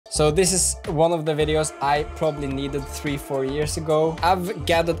So this is one of the videos I probably needed 3-4 years ago. I've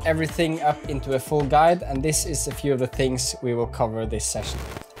gathered everything up into a full guide, and this is a few of the things we will cover this session.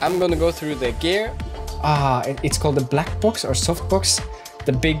 I'm gonna go through the gear. It's called the black box or soft box,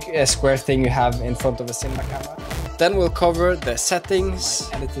 the big square thing you have in front of a cinema camera. Then we'll cover the settings,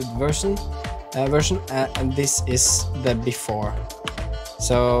 edited version, and this is the before.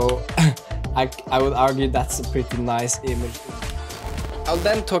 So I would argue that's a pretty nice image. I'll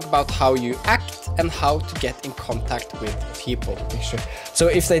then talk about how you act and how to get in contact with people. So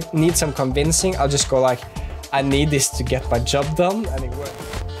if they need some convincing, I'll just go like, I need this to get my job done, and it works.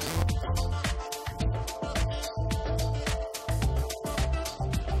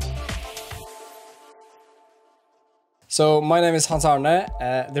 So my name is Hans Arne.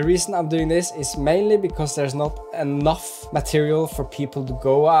 The reason I'm doing this is mainly because there's not enough material for people to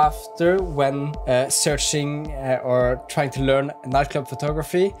go after when searching or trying to learn nightclub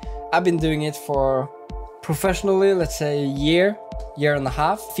photography. I've been doing it for professionally, let's say a year and a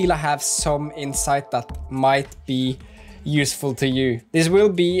half. I feel I have some insight that might be useful to you. This will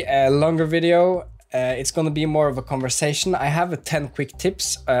be a longer video. It's going to be more of a conversation. I have 10 quick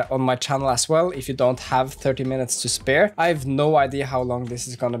tips on my channel as well if you don't have 30 minutes to spare. I have no idea how long this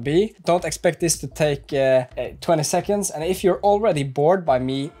is going to be. Don't expect this to take 20 seconds. And if you're already bored by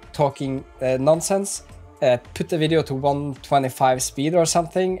me talking nonsense, put the video to 125 speed or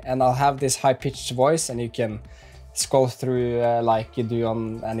something, and I'll have this high-pitched voice and you can scroll through like you do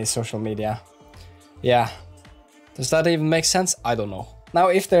on any social media. Yeah. Does that even make sense? I don't know. Now,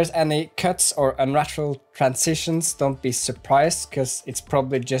 if there's any cuts or unnatural transitions, don't be surprised, because it's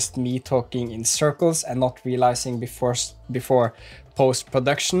probably just me talking in circles and not realizing before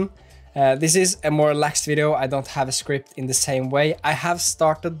post-production. This is a more relaxed video. I don't have a script in the same way. I have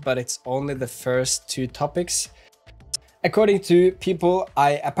started, but it's only the first 2 topics. According to people,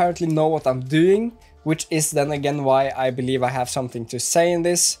 I apparently know what I'm doing, which is then again why I believe I have something to say in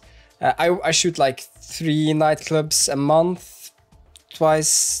this. I shoot like 3 nightclubs a month.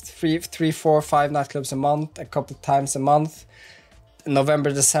 Twice, 3, 4, 5 nightclubs a month, a couple of times a month.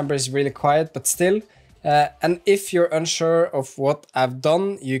 November, December is really quiet, but still. And if you're unsure of what I've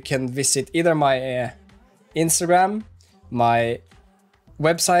done, you can visit either my Instagram, my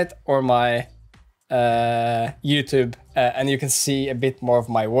website, or my YouTube, and you can see a bit more of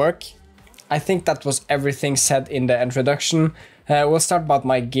my work. I think that was everything said in the introduction. We'll start about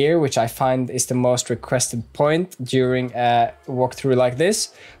my gear, which I find is the most requested point during a walkthrough like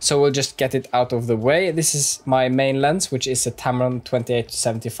this. So we'll just get it out of the way. This is my main lens, which is a Tamron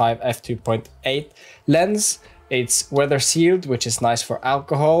 28-75 f2.8 lens. It's weather sealed, which is nice for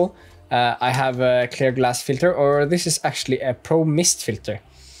alcohol. I have a clear glass filter, or this is actually a Pro Mist filter,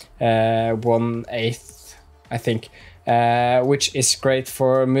 1/8, I think. Which is great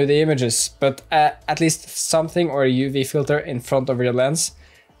for moody images, but at least something or a UV filter in front of your lens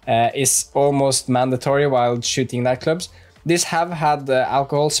is almost mandatory while shooting nightclubs. These have had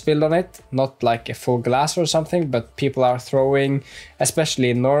alcohol spilled on it, not like a full glass or something, but people are throwing,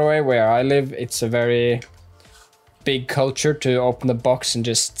 especially in Norway where I live, it's a very big culture to open the box and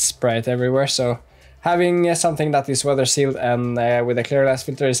just spray it everywhere. So having something that is weather sealed and with a clear glass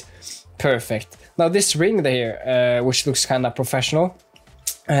filter is perfect. Now this ring here, which looks kind of professional,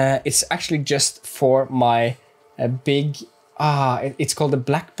 it's actually just for my big, it's called the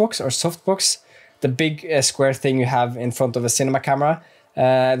black box or soft box, the big square thing you have in front of a cinema camera.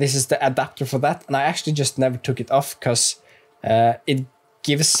 This is the adapter for that, and I actually just never took it off because it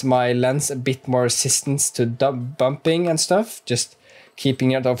gives my lens a bit more resistance to bumping and stuff, just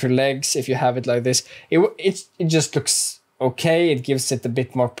keeping it off your legs if you have it like this. It just looks okay, it gives it a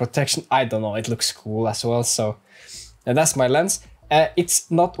bit more protection. I don't know, it looks cool as well. So that's my lens.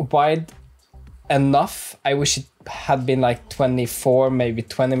 It's not wide enough. I wish it had been like 24, maybe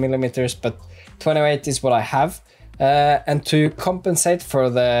 20 millimeters, but 28 is what I have. And to compensate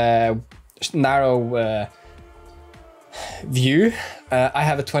for the narrow view, I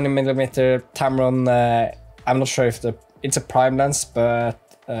have a 20 millimeter Tamron. I'm not sure if it's a prime lens, but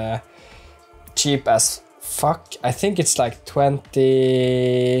cheap as fuck. I think it's like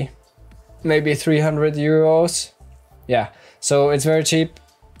 20, maybe 300 euros. Yeah, so it's very cheap.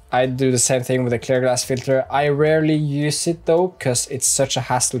 I do the same thing with a clear glass filter. I rarely use it though, because it's such a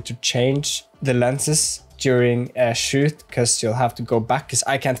hassle to change the lenses during a shoot, because you'll have to go back, because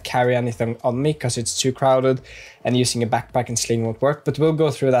I can't carry anything on me because it's too crowded and using a backpack and sling won't work, but we'll go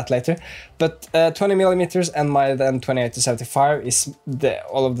through that later. But 20 millimeters and my then 28-75 is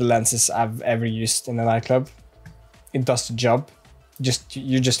all of the lenses I've ever used in a nightclub. It does the job.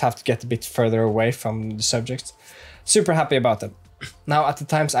 You just have to get a bit further away from the subject. Super happy about it. Now, at the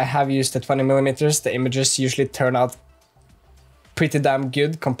times I have used the 20mm, the images usually turn out pretty damn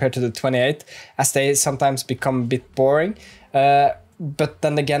good compared to the 28, as they sometimes become a bit boring. But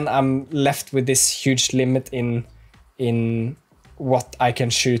then again, I'm left with this huge limit in what I can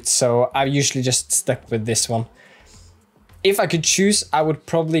shoot, so I usually just stuck with this one. If I could choose, I would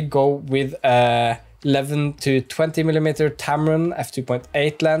probably go with a 11 to 20mm Tamron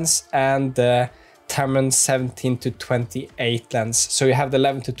f2.8 lens and the Tamron 17 to 28 lens. So you have the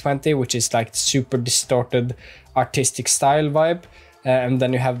 11 to 20, which is like super distorted artistic style vibe, and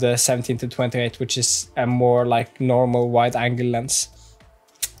then you have the 17 to 28, which is a more like normal wide angle lens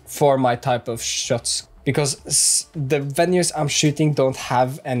for my type of shots, because the venues I'm shooting don't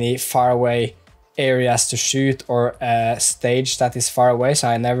have any far away areas to shoot or a stage that is far away, so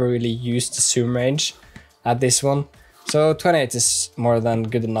I never really used the zoom range at this one. So 28 is more than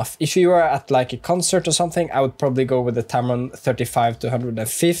good enough. If you are at like a concert or something, I would probably go with the Tamron 35 to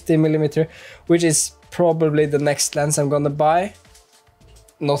 150mm, which is probably the next lens I'm gonna buy.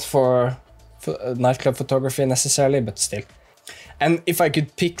 Not for nightclub photography necessarily, but still. And if I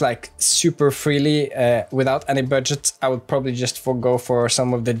could pick like super freely without any budget, I would probably just go for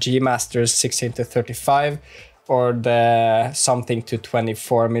some of the G Masters 16 to 35 or the something to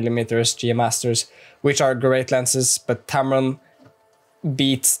 24mm G Masters, which are great lenses, but Tamron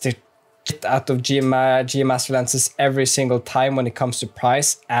beats the shit out of G Master lenses every single time when it comes to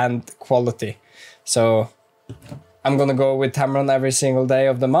price and quality. So I'm gonna go with Tamron every single day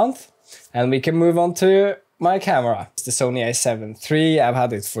of the month, and we can move on to my camera. It's the Sony a7 III. I've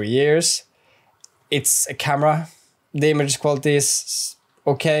had it for years. It's a camera. The image quality is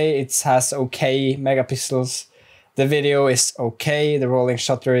okay. It has okay megapixels. The video is okay. The rolling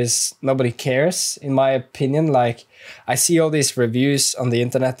shutter is nobody cares, in my opinion. Like, I see all these reviews on the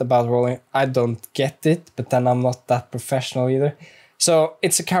internet about rolling. I don't get it, but then I'm not that professional either. So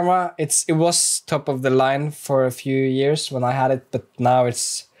it's a camera. It was top of the line for a few years when I had it, but now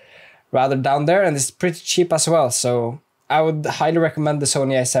it's rather down there, and it's pretty cheap as well. So I would highly recommend the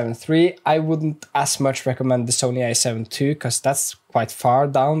Sony a7 III. I wouldn't as much recommend the Sony a7 II, because that's quite far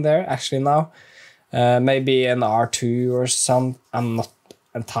down there actually now. Maybe an R2 or some, I'm not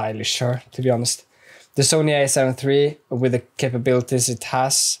entirely sure, to be honest. The Sony a7 III, with the capabilities it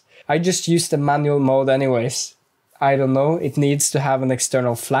has, I just use the manual mode anyways. I don't know, it needs to have an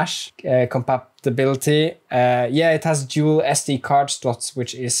external flash compatibility. Yeah, it has dual SD card slots,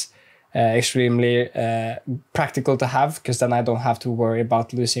 which is extremely practical to have, because then I don't have to worry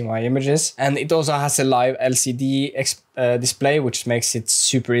about losing my images. And it also has a live LCD display, which makes it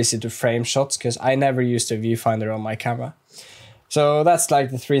super easy to frame shots, because I never used a viewfinder on my camera. So that's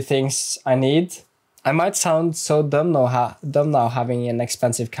like the three things I need. I might sound so dumb now having an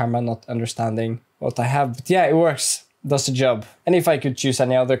expensive camera, not understanding what I have, but yeah, it works, does the job. And if I could choose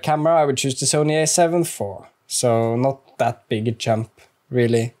any other camera, I would choose the Sony a7 IV. So not that big a jump,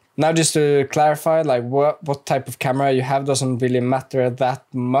 really. Now, just to clarify, like what type of camera you have doesn't really matter that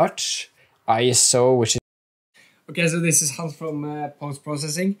much. ISO, which is... Okay, so this is Hans from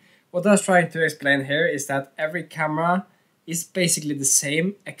post-processing. What I was trying to explain here is that every camera is basically the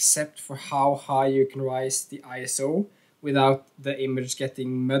same, except for how high you can rise the ISO without the image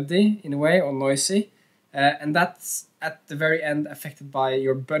getting muddy in a way or noisy. And that's at the very end affected by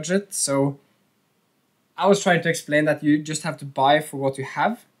your budget. So I was trying to explain that you just have to buy for what you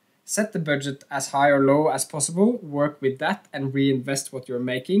have. Set the budget as high or low as possible, work with that and reinvest what you're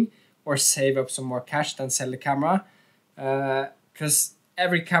making, or save up some more cash than sell the camera. Because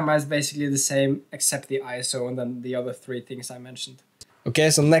every camera is basically the same except the ISO and then the other three things I mentioned. Okay,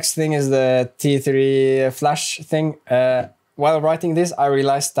 so next thing is the T3 flash thing. While writing this, I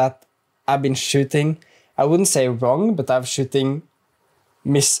realized that I've been shooting, I wouldn't say wrong, but I've shooting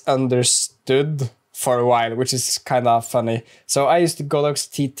misunderstood for a while, which is kind of funny. So I used the Godox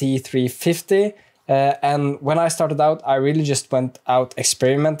TT350, and when I started out, I really just went out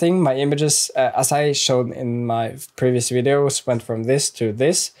experimenting. My images, as I showed in my previous videos, went from this to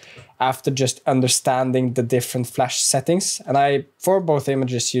this after just understanding the different flash settings. And I, for both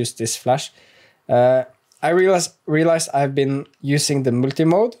images, used this flash. I realized I've been using the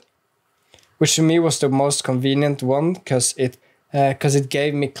multi-mode, which to me was the most convenient one, because it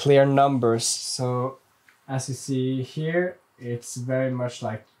gave me clear numbers. So as you see here, it's very much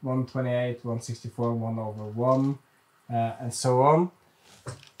like 128, 164, 1/1, and so on,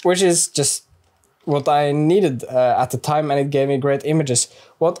 which is just what I needed at the time, and it gave me great images.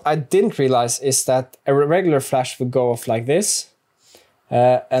 What I didn't realize is that a regular flash would go off like this,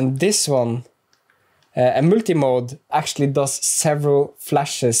 and this one, a multi-mode, actually does several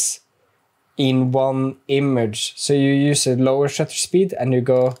flashes in one image. So you use a lower shutter speed and you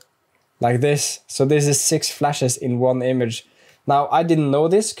go like this. So this is 6 flashes in one image. Now I didn't know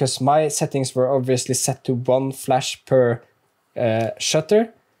this because my settings were obviously set to 1 flash per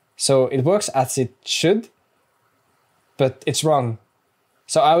shutter. So it works as it should, but it's wrong.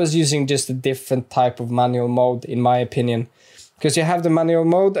 So I was using just a different type of manual mode, in my opinion, because you have the manual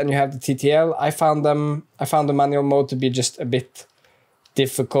mode and you have the TTL. I found the manual mode to be just a bit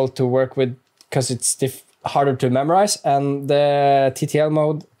difficult to work with because it's harder to memorize, and the TTL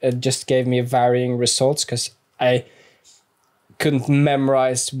mode just gave me varying results because I couldn't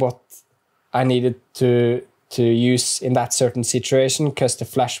memorize what I needed to use in that certain situation because the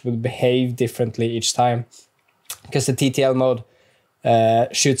flash would behave differently each time. Because the TTL mode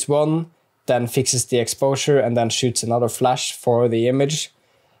shoots one, then fixes the exposure, and then shoots another flash for the image.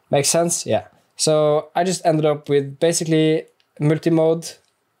 Makes sense? Yeah. So I just ended up with basically multi-mode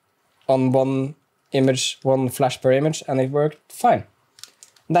on one image, 1 flash per image, and it worked fine.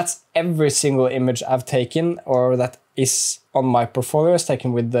 And that's every single image I've taken, or that is on my portfolio, is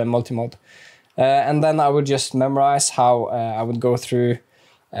taken with the multi-mode. And then I would just memorize how I would go through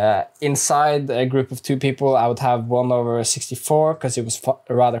inside a group of 2 people. I would have 1/64 because it was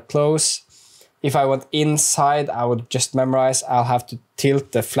rather close. If I went inside, I would just memorize. I'll have to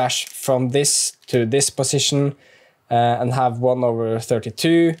tilt the flash from this to this position and have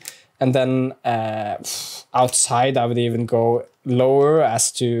 1/32. And then outside, I would even go lower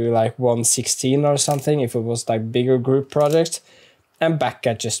as to like 1/16 or something if it was like bigger group projects. And back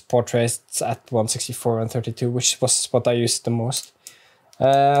at just portraits at 1/64 and 32, which was what I used the most.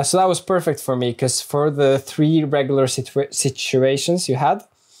 So that was perfect for me because for the 3 regular situations you had,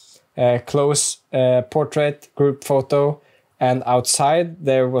 close portrait, group photo, and outside,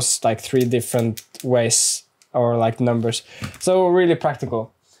 there was like 3 different ways or like numbers. So really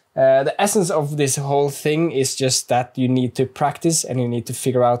practical. The essence of this whole thing is just that you need to practice and you need to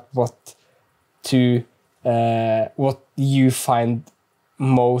figure out what you find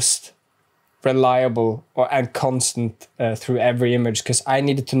most reliable and constant through every image, because I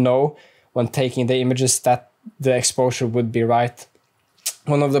needed to know when taking the images that the exposure would be right.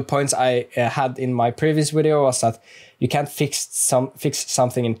 One of the points I had in my previous video was that you can't fix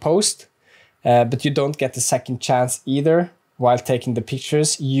something in post, but you don't get the second chance either while taking the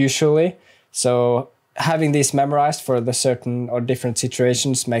pictures usually. So having these memorized for the certain or different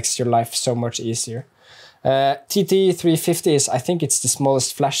situations makes your life so much easier. TT350 is, I think it's the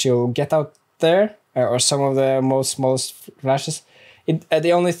smallest flash you'll get out there, or some of the smallest flashes.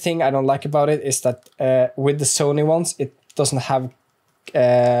 The only thing I don't like about it is that with the Sony ones, it doesn't have,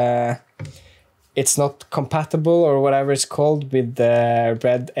 it's not compatible or whatever it's called with the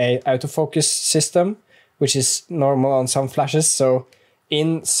red autofocus system, which is normal on some flashes. So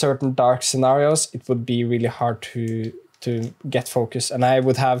in certain dark scenarios, it would be really hard to get focus. And I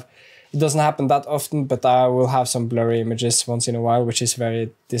would have, it doesn't happen that often, but I will have some blurry images once in a while, which is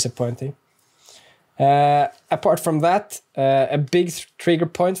very disappointing. Apart from that, a big trigger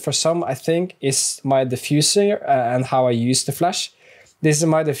point for some, I think, is my diffuser and how I use the flash. This is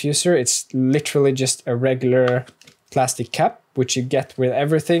my diffuser. It's literally just a regular plastic cap, which you get with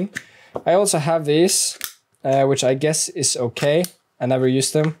everything. I also have these, which I guess is okay. I never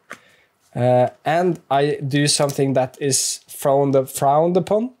use them. And I do something that is frowned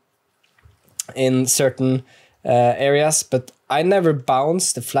upon in certain areas, but I never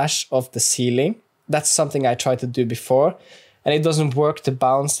bounce the flash off the ceiling. That's something I tried to do before, and it doesn't work to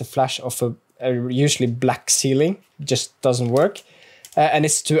bounce the flash off a usually black ceiling. It just doesn't work. And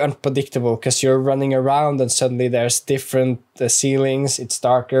it's too unpredictable because you're running around and suddenly there's different ceilings, it's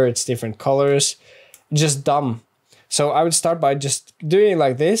darker, it's different colors. Just dumb. So I would start by just doing it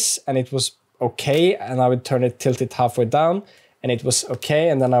like this, and it was okay, and I would tilt it halfway down, and it was okay,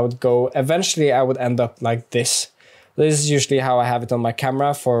 and then I would go, eventually I would end up like this. This is usually how I have it on my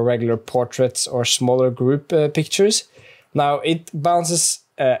camera for regular portraits or smaller group pictures. Now it bounces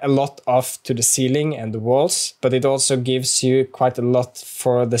a lot off to the ceiling and the walls, but it also gives you quite a lot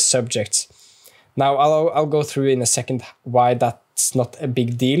for the subjects. Now I'll go through in a second why that's not a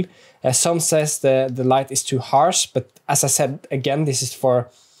big deal. Some says the light is too harsh, but as I said, again, this is for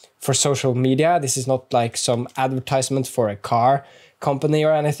social media. This is not like some advertisement for a car company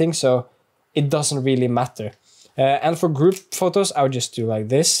or anything, so it doesn't really matter. And for group photos, I would just do like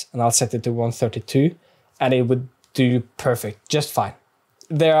this, and I'll set it to 132, and it would do perfect, just fine.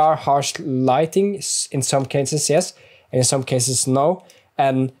 There are harsh lighting in some cases, yes, and in some cases, no.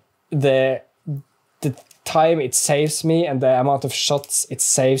 And the time it saves me and the amount of shots it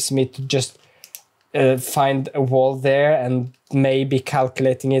saves me to just find a wall there and maybe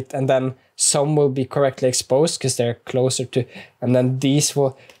calculating it and then some will be correctly exposed because they're closer to, and then these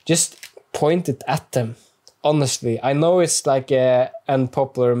will just point it at them. Honestly, I know it's like a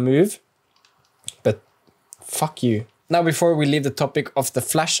unpopular move, but fuck you. Now, before we leave the topic of the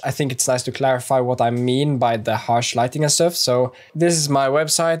flash, I think it's nice to clarify what I mean by the harsh lighting and stuff. So this is my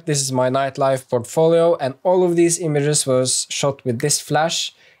website, this is my nightlife portfolio, and all of these images was shot with this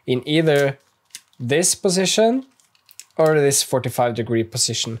flash in either this position or this 45-degree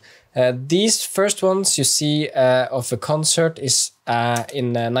position. These first ones you see of a concert is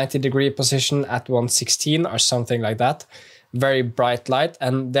in a 90-degree position at 116 or something like that. Very bright light,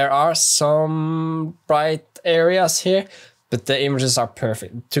 and there are some bright areas here, but the images are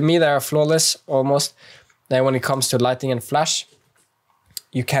perfect. To me, they are flawless almost. Then when it comes to lighting and flash,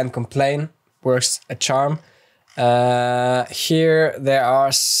 you can't complain, works a charm. Here there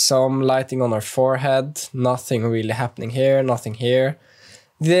are some lighting on her forehead, nothing really happening here, nothing here.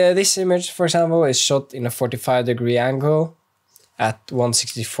 This image, for example, is shot in a 45-degree angle at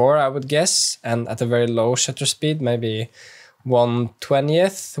 164, I would guess, and at a very low shutter speed, maybe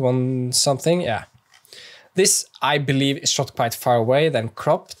 1/20th, one something, yeah. This, I believe, is shot quite far away, then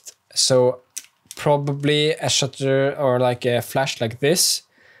cropped, so probably a shutter or like a flash like this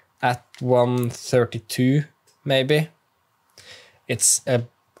at 132, maybe. It's a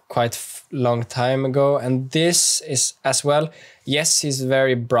quite long time ago, and this is as well. Yes, he's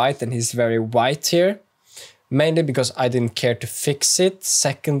very bright and he's very white here, mainly because I didn't care to fix it.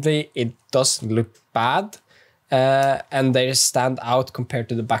 Secondly, it doesn't look bad. And they stand out compared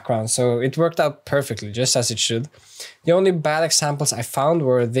to the background. So it worked out perfectly, just as it should. The only bad examples I found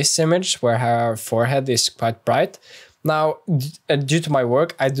were this image, where her forehead is quite bright. Now, due to my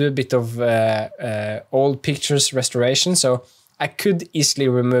work, I do a bit of old pictures restoration, so I could easily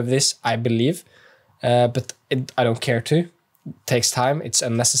remove this, I believe. But I don't care to. It takes time, it's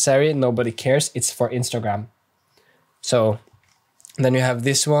unnecessary, nobody cares, it's for Instagram. So, then you have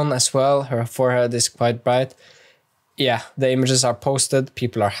this one as well, her forehead is quite bright. Yeah, the images are posted,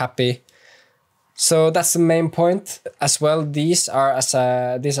 people are happy. So that's the main point as well. These are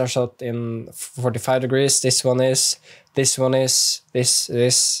shot in 45 degrees. This one is, this one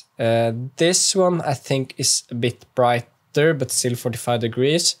I think is a bit brighter, but still 45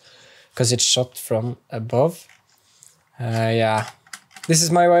 degrees because it's shot from above. Yeah, this is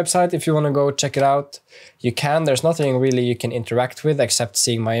my website. If you want to go check it out, you can. There's nothing really you can interact with except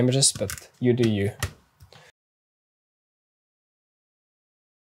seeing my images, but you do you.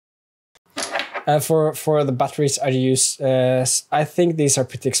 For the batteries I use, I think these are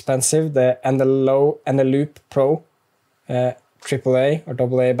pretty expensive. The Loop Pro AAA or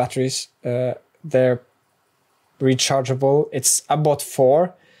AA batteries, they're rechargeable. I bought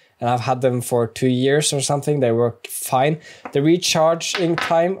 4 and I've had them for 2 years or something. They work fine. The recharging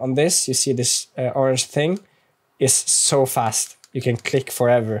time on this, you see this orange thing, is so fast. You can click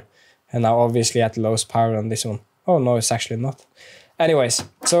forever. And now obviously at the lowest power on this one. Oh no, it's actually not. Anyways,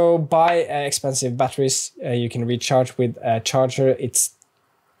 so buy expensive batteries you can recharge with a charger. It's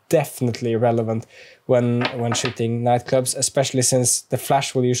definitely relevant when shooting nightclubs, especially since the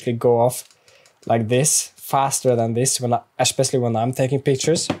flash will usually go off like this, faster than this, especially when I'm taking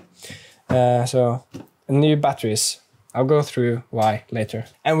pictures. So new batteries, I'll go through why later.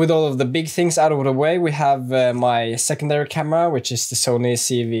 And with all of the big things out of the way, we have my secondary camera, which is the Sony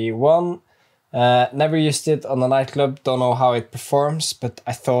CV1. Never used it on a nightclub, don't know how it performs, but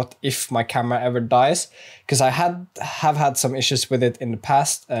I thought if my camera ever dies, because I have had some issues with it in the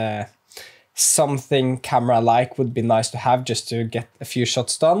past, something camera-like would be nice to have just to get a few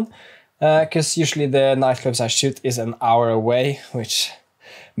shots done, because usually the nightclubs I shoot is an hour away, which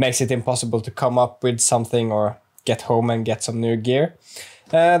makes it impossible to come up with something or get home and get some new gear.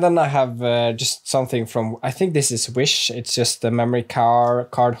 Then I have just something from, I think this is Wish, it's just a memory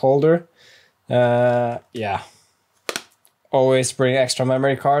card holder. Yeah, always bring extra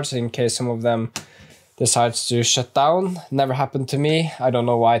memory cards in case some of them decides to shut down. Never happened to me. I don't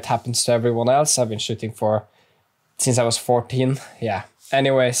know why it happens to everyone else. I've been shooting since I was 14. Yeah,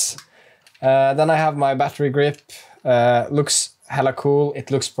 anyways, then I have my battery grip. Looks hella cool. It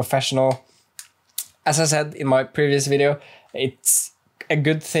looks professional. As I said in my previous video, it's a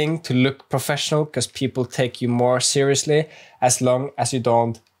good thing to look professional because people take you more seriously as long as you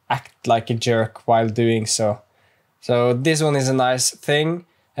don't act like a jerk while doing so. So this one is a nice thing,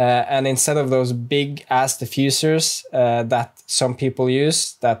 and instead of those big ass diffusers that some people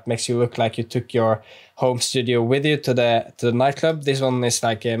use that makes you look like you took your home studio with you to the nightclub, this one is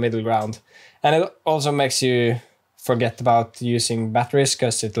like a middle ground, and it also makes you forget about using batteries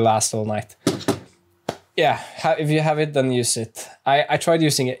because it lasts all night. yeah, if you have it, then use it. I tried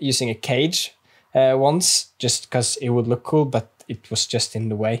using a cage once, just because it would look cool, but it was just in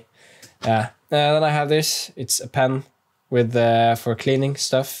the way. Then I have this. It's a pen with for cleaning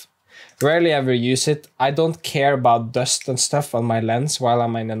stuff. Rarely ever use it. I don't care about dust and stuff on my lens while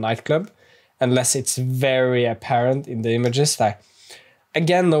I'm in a nightclub, unless it's very apparent in the images. Like,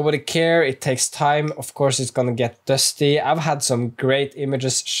 again, nobody care. It takes time. Of course, it's gonna get dusty. I've had some great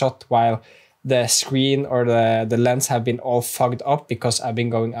images shot while the screen or the lens have been all fogged up because I've been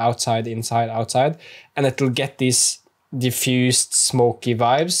going outside, inside, outside, and it'll get these diffused, smoky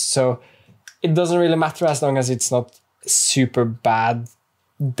vibes. So it doesn't really matter as long as it's not super bad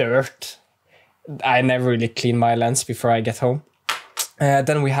dirt. I never really clean my lens before I get home.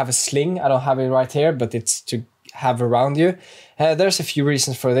 Then we have a sling. I don't have it right here, but it's to have around you. There's a few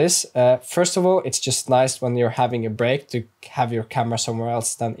reasons for this. First of all, it's just nice when you're having a break to have your camera somewhere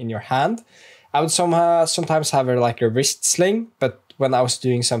else than in your hand. I would sometimes have like a wrist sling, but when I was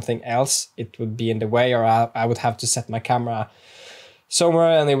doing something else, it would be in the way, or I would have to set my camera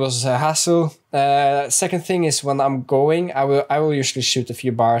somewhere, and it was a hassle. Second thing is when I'm going, I will usually shoot a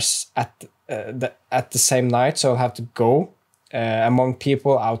few bars at the same night, so I'll have to go among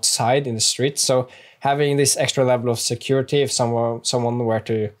people outside in the street. So having this extra level of security, if someone were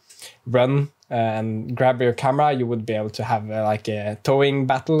to run and grab your camera, you would be able to have like a towing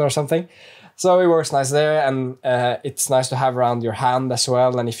battle or something. So it works nice there, and it's nice to have around your hand as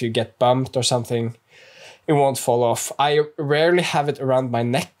well. And if you get bumped or something, it won't fall off. I rarely have it around my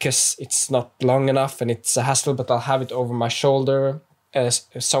neck because it's not long enough and it's a hassle, but I'll have it over my shoulder,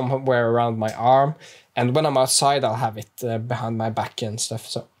 somewhere around my arm. And when I'm outside, I'll have it behind my back and stuff.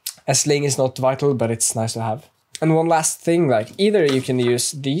 So a sling is not vital, but it's nice to have. And one last thing, like either you can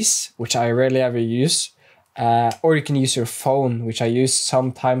use these, which I rarely ever use, or you can use your phone, which I use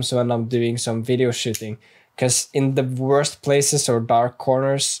sometimes when I'm doing some video shooting. Because in the worst places or dark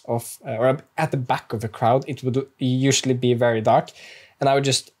corners of, or at the back of the crowd, it would usually be very dark. And I would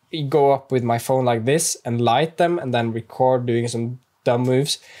just go up with my phone like this and light them and then record doing some dumb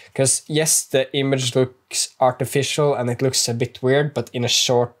moves. Because yes, the image looks artificial and it looks a bit weird, but in a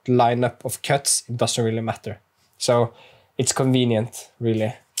short lineup of cuts, it doesn't really matter. So it's convenient,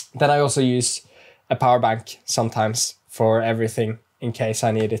 really. Then I also use a power bank sometimes for everything in case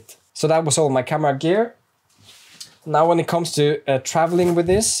I need it. So that was all my camera gear. Now, when it comes to traveling with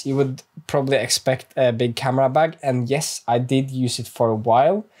this, you would probably expect a big camera bag. And yes, I did use it for a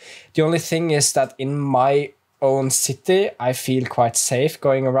while. The only thing is that in my own city, I feel quite safe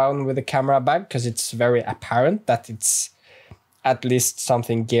going around with a camera bag because it's very apparent that it's at least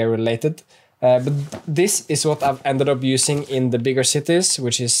something gear related. But this is what I've ended up using in the bigger cities,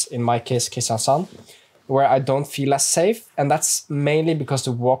 which is in my case, Kristiansand, where I don't feel as safe. And that's mainly because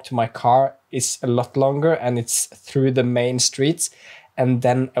the walk to my car is a lot longer and it's through the main streets and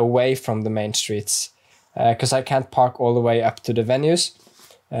then away from the main streets. Because I can't park all the way up to the venues.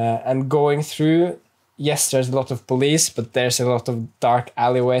 And going through, yes, there's a lot of police, but there's a lot of dark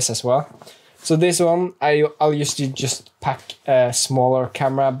alleyways as well. So this one, I'll usually just pack a smaller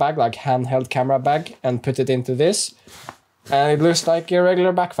camera bag, like handheld camera bag, and put it into this. And it looks like a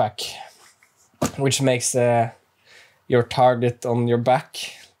regular backpack, which makes your target on your back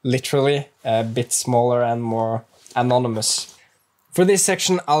literally a bit smaller and more anonymous. For this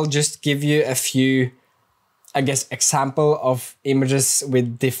section, I'll just give you a few, I guess, example of images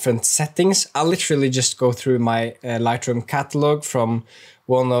with different settings. I'll literally just go through my Lightroom catalog from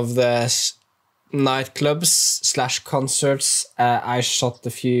one of the nightclubs / concerts I shot a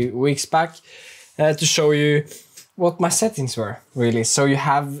few weeks back to show you what my settings were, really. So you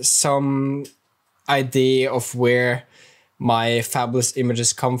have some idea of where my fabulous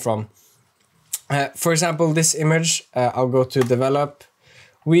images come from. For example, this image, I'll go to develop.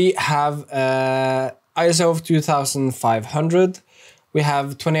 We have ISO of 2500. We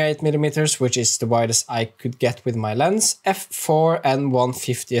have 28 millimeters, which is the widest I could get with my lens, f4 and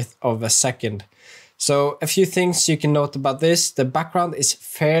 1/50th of a second. So a few things you can note about this. The background is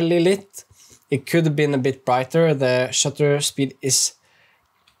fairly lit. It could have been a bit brighter. The shutter speed is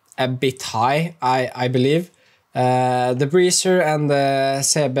a bit high, I believe. The breezer and the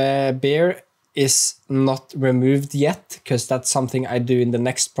CB beer is not removed yet, because that's something I do in the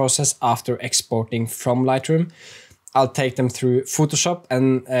next process after exporting from Lightroom. I'll take them through Photoshop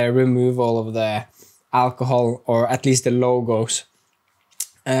and remove all of the alcohol, or at least the logos.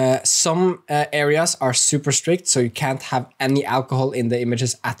 Some areas are super strict, so you can't have any alcohol in the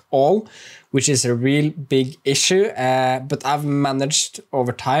images at all, which is a real big issue, but I've managed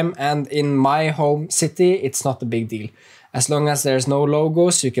over time, and in my home city, it's not a big deal. As long as there's no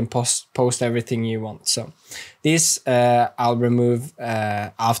logos, you can post everything you want. So this I'll remove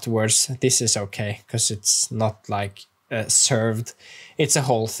afterwards. This is okay because it's not like served. It's a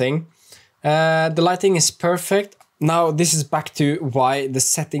whole thing. The lighting is perfect. Now this is back to why the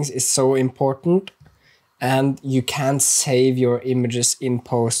settings is so important, and you can't save your images in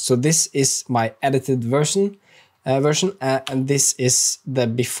post. So this is my edited version, and this is the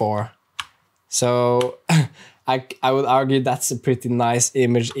before. So I would argue that's a pretty nice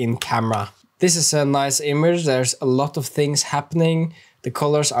image in camera. This is a nice image. There's a lot of things happening. The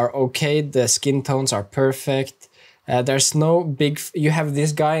colors are okay. The skin tones are perfect. There's no big... You have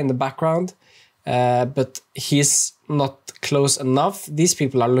this guy in the background, but he's not close enough. These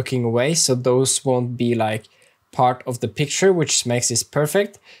people are looking away, so those won't be like part of the picture, which makes this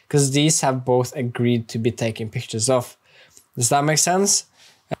perfect, because these have both agreed to be taken pictures of. Does that make sense?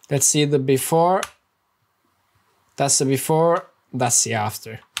 Let's see the before. That's the before, that's the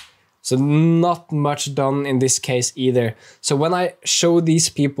after. So not much done in this case either. So when I show these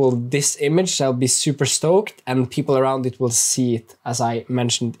people this image, they'll be super stoked, and people around it will see it, as I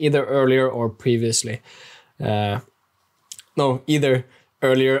mentioned either earlier or previously. No, either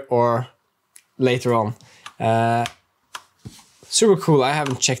earlier or later on. Super cool. I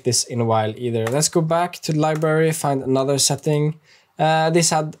haven't checked this in a while either. Let's go back to the library, find another setting. This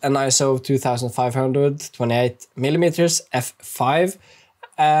had an ISO of 2500, 28mm, f5,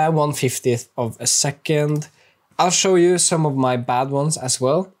 1/50th of a second. I'll show you some of my bad ones as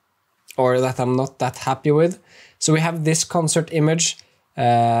well, or that I'm not that happy with. So we have this concert image.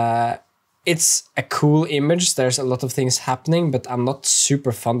 It's a cool image. There's a lot of things happening, but I'm not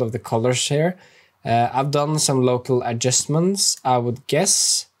super fond of the colors here. I've done some local adjustments, I would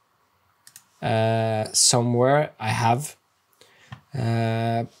guess. Somewhere I have.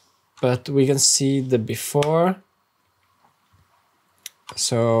 But we can see the before.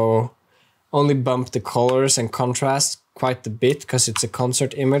 So only bump the colors and contrast quite a bit because it's a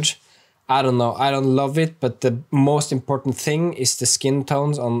concert image. I don't know, I don't love it, but the most important thing is the skin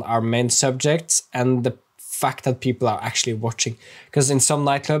tones on our main subjects and the fact that people are actually watching. Because in some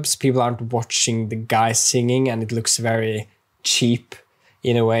nightclubs, people aren't watching the guy singing and it looks very cheap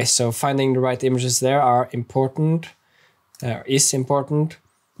in a way. So finding the right images there are important, is important.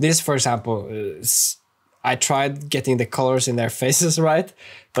 This, for example, I tried getting the colors in their faces right,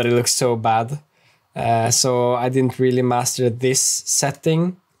 but it looks so bad. So I didn't really master this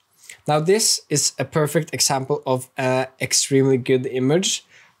setting. Now this is a perfect example of an extremely good image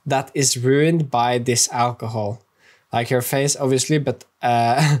that is ruined by this alcohol. Like her face, obviously, but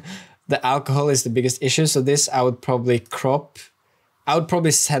the alcohol is the biggest issue. So this I would probably crop. I would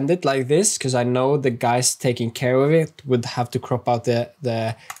probably send it like this because I know the guys taking care of it would have to crop out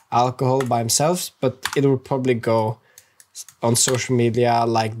the alcohol by themselves, but it would probably go on social media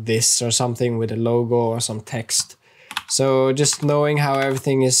like this or something with a logo or some text. So just knowing how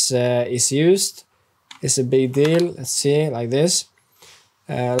everything is used is a big deal. Let's see, like this.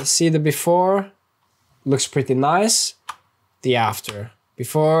 Let's see the before. Looks pretty nice. The after.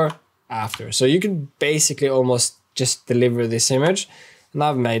 Before, after. So you can basically almost just deliver this image. And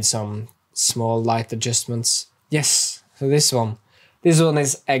I've made some small light adjustments. Yes, so this one. This one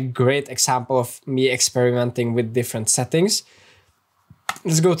is a great example of me experimenting with different settings.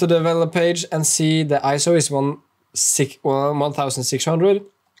 Let's go to the develop page and see the ISO is 1600,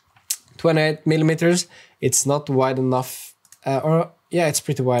 28mm. It's not wide enough, or yeah, it's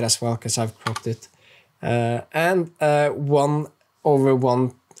pretty wide as well because I've cropped it. And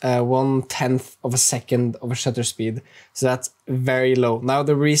 1/1/10th of a second of a shutter speed. So that's very low. Now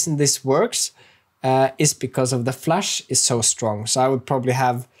the reason this works is because of the flash is so strong. So I would probably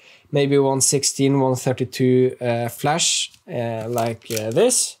have maybe 116, 132 flash like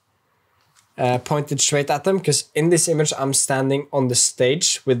this. Pointed straight at them, because in this image I'm standing on the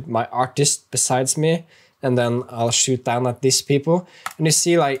stage with my artist besides me, and then I'll shoot down at these people, and you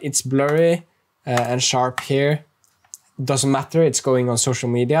see like it's blurry and sharp here. Doesn't matter, it's going on social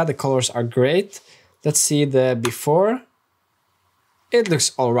media. The colors are great. Let's see the before. It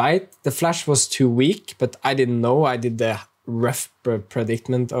looks all right. The flash was too weak, but I didn't know. I did the rough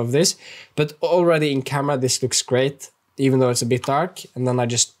predicament of this, but already in camera this looks great, even though it's a bit dark. And then I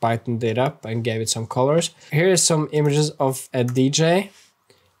just brightened it up and gave it some colors. Here is some images of a DJ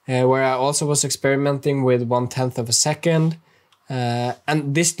where I also was experimenting with 1/10th of a second.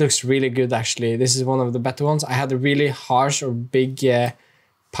 And this looks really good actually. This is one of the better ones. I had a really harsh or big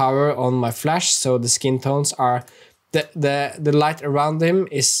power on my flash, so the skin tones are... The light around him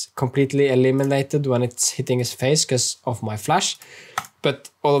is completely eliminated when it's hitting his face because of my flash.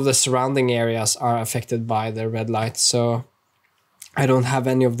 but all of the surrounding areas are affected by the red light. So I don't have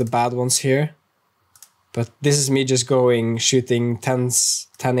any of the bad ones here. But this is me just shooting 10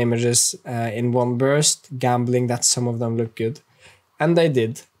 images in one burst, gambling that some of them look good. And they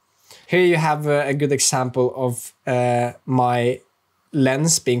did. Here you have a good example of my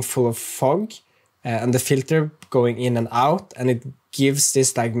lens being full of fog and the filter going in and out, and it gives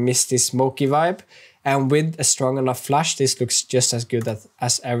this like misty, smoky vibe. And with a strong enough flash, this looks just as good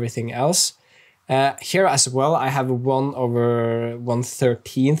as everything else. Here as well, I have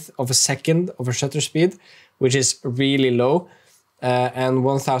 1/113th of a second of a shutter speed, which is really low, and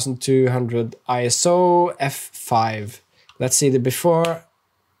 1200 ISO f5. Let's see the before.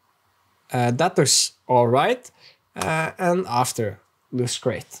 That looks all right, and after looks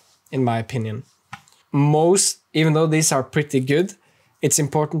great, in my opinion. Even though these are pretty good, it's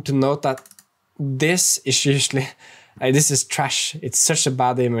important to note that this is usually... this is trash. It's such a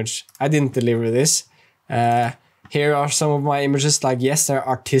bad image. I didn't deliver this. Here are some of my images. Like, yes, they're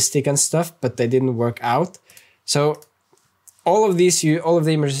artistic and stuff, but they didn't work out. So all of the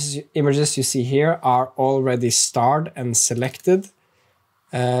images you see here are already starred and selected.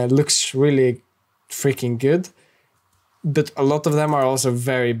 Looks really freaking good. But a lot of them are also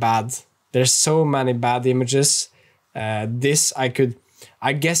very bad. There's so many bad images.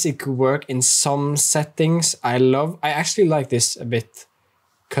 I guess it could work in some settings. I actually like this a bit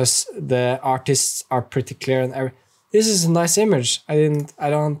because the artists are pretty clear and this is a nice image.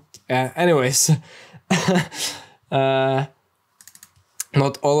 Anyways,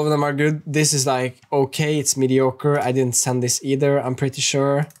 not all of them are good. This is like, okay, it's mediocre. I didn't send this either, I'm pretty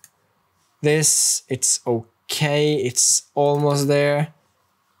sure. It's okay. It's almost there.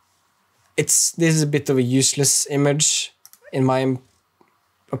 This is a bit of a useless image in my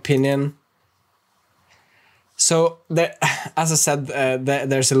opinion. So as I said,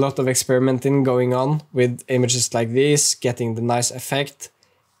 there's a lot of experimenting going on with images like this, getting the nice effect.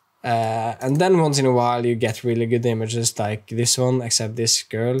 And then once in a while you get really good images like this one, except this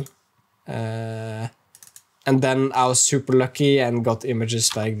girl. And then I was super lucky and got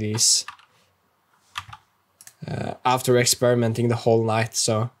images like these after experimenting the whole night.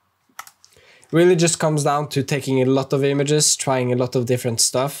 So really just comes down to taking a lot of images, trying a lot of different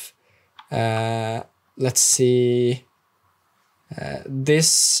stuff. Let's see.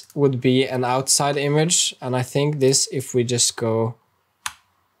 This would be an outside image, and I think this, if we just go...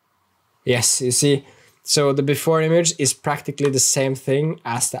 Yes, you see. So the before image is practically the same thing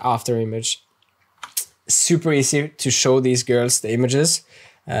as the after image. Super easy to show these girls the images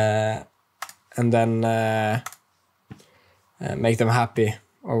and then make them happy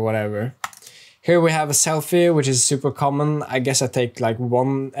or whatever. Here we have a selfie, which is super common. I guess I take like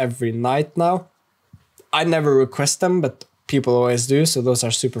one every night now. I never request them, but people always do, so those are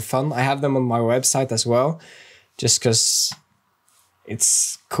super fun. I have them on my website as well, just because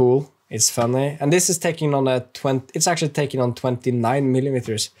it's cool, it's funny. And this is taking on it's actually taking on 29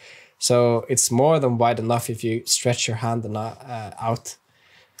 millimeters. So it's more than wide enough if you stretch your hand out.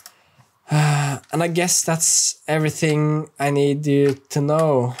 And I guess that's everything I need you to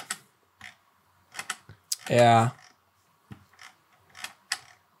know. Yeah.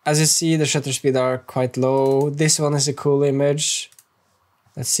 As you see, the shutter speed are quite low. This one is a cool image.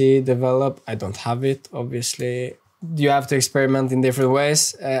 Let's see, develop. I don't have it, obviously. You have to experiment in different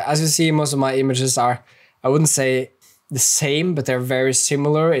ways. As you see, most of my images are, I wouldn't say the same, but they're very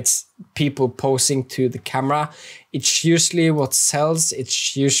similar. It's people posing to the camera. It's usually what sells.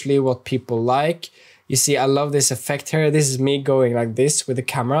 It's usually what people like. You see, I love this effect here. This is me going like this with the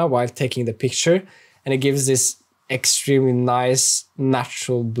camera while taking the picture. And it gives this extremely nice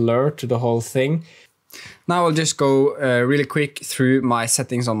natural blur to the whole thing. Now I'll just go really quick through my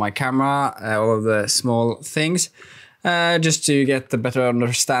settings on my camera, all of the small things, just to get a better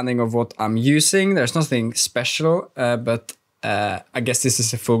understanding of what I'm using. There's nothing special, but I guess this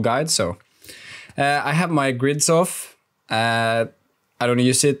is a full guide. So I have my grids off. I don't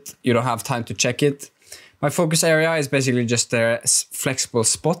use it. You don't have time to check it. My focus area is basically just a flexible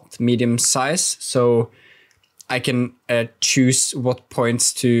spot, medium size. So I can choose what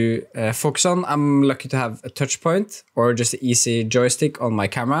points to focus on. I'm lucky to have a touch point or just an easy joystick on my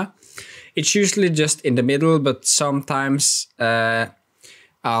camera. It's usually just in the middle, but sometimes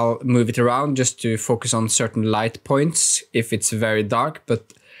I'll move it around just to focus on certain light points if it's very dark,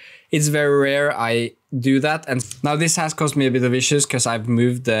 but it's very rare I do that. And now this has caused me a bit of issues because I've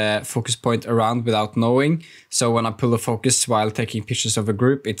moved the focus point around without knowing. So when I pull the focus while taking pictures of a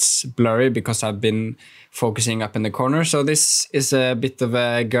group, it's blurry because I've been focusing up in the corner. So this is a bit of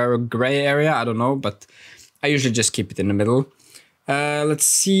a gray area, I don't know, but I usually just keep it in the middle. Let's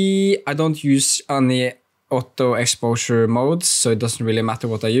see, I don't use any auto exposure modes, so it doesn't really matter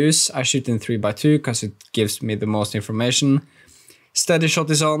what I use. I shoot in 3x2 because it gives me the most information. Steady shot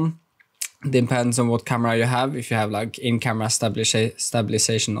is on. Depends on what camera you have, if you have like in-camera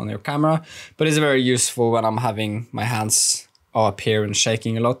stabilization on your camera, but it's very useful when I'm having my hands up here and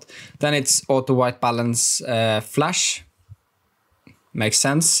shaking a lot. Then it's auto white balance flash. Makes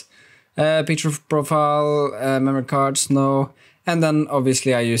sense. Picture profile, memory cards, no. And then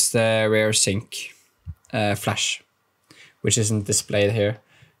obviously I use the rear sync flash, which isn't displayed here.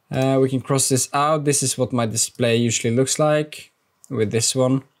 We can cross this out. This is what my display usually looks like with this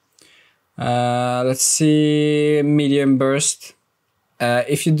one. Let's see, medium burst.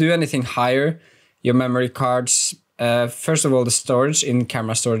 If you do anything higher, your memory cards, first of all, the storage,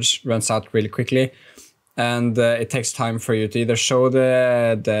 in-camera storage runs out really quickly. And it takes time for you to either show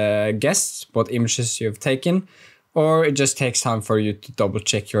the guests what images you've taken, or it just takes time for you to double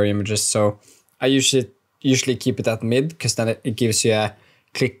check your images. So I usually keep it at mid, because then it gives you a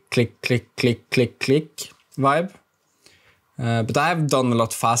click, click, click, click, click, click vibe. But I have done a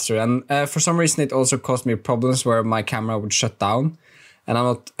lot faster, and for some reason it also caused me problems where my camera would shut down, and I'm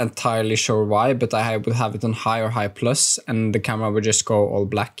not entirely sure why, but I would have it on high or high plus, and the camera would just go all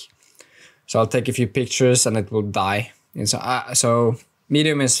black. So I'll take a few pictures and it will die. And so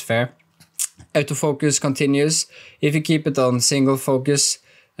medium is fair. Autofocus continuous. If you keep it on single focus,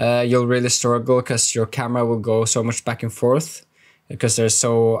 you'll really struggle because your camera will go so much back and forth because there's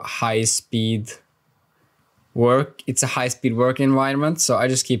so high speed work. It's a high speed work environment. So I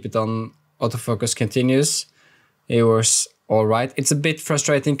just keep it on autofocus continuous. It works all right. It's a bit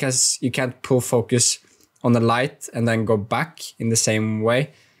frustrating because you can't pull focus on the light and then go back in the same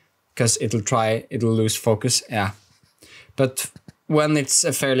way, because it'll lose focus. Yeah. But when it's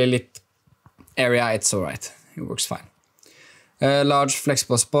a fairly lit area, it's all right. It works fine. Large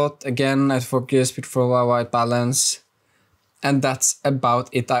flexible spot, again, autofocus, picture profile, white balance. And that's about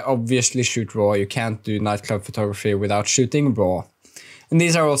it. I obviously shoot raw. You can't do nightclub photography without shooting raw. And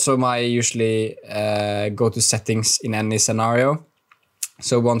these are also my usually go-to settings in any scenario.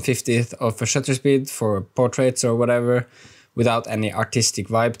 So 1/50th of a shutter speed for portraits or whatever, without any artistic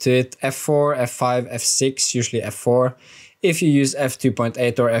vibe to it. F4, F5, F6, usually F4. If you use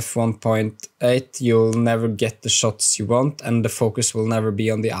F2.8 or F1.8, you'll never get the shots you want, and the focus will never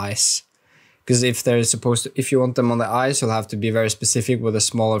be on the eyes. Because if you want them on the eyes, you'll have to be very specific with a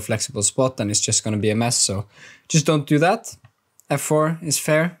smaller flexible spot, and it's just going to be a mess. So just don't do that. F4 is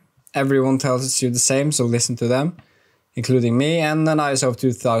fair. Everyone tells you the same, so listen to them, including me. And an ISO of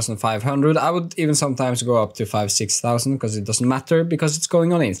 2500. I would even sometimes go up to 5,000-6,000 because it doesn't matter, because it's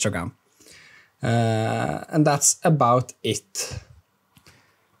going on Instagram. And that's about it.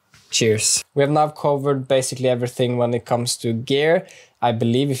 Cheers. We have now covered basically everything when it comes to gear, I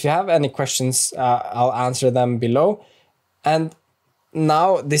believe. If you have any questions, I'll answer them below. And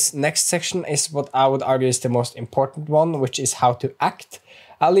now this next section is what I would argue is the most important one, which is how to act.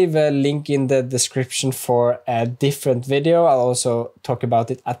 I'll leave a link in the description for a different video. I'll also talk about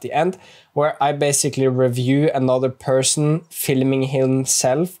it at the end, where I basically review another person filming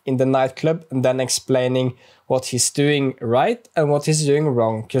himself in the nightclub and then explaining what he's doing right and what he's doing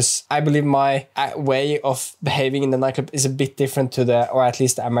wrong. Because I believe my way of behaving in the nightclub is a bit different to or at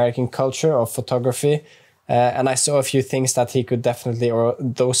least the American culture of photography. And I saw a few things that he could definitely, or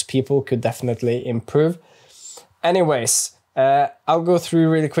those people could definitely improve. Anyways, I'll go through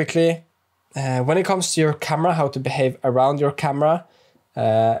really quickly. When it comes to your camera, how to behave around your camera,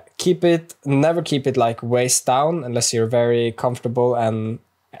 never keep it like waist down unless you're very comfortable and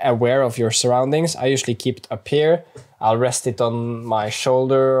aware of your surroundings. I usually keep it up here. I'll rest it on my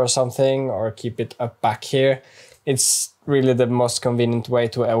shoulder or something, or keep it up back here. It's really the most convenient way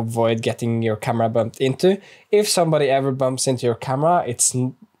to avoid getting your camera bumped into. If somebody ever bumps into your camera, it's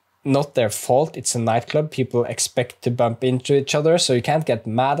not their fault. It's a nightclub. People expect to bump into each other, so you can't get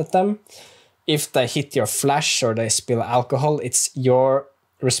mad at them. If they hit your flash or they spill alcohol, it's your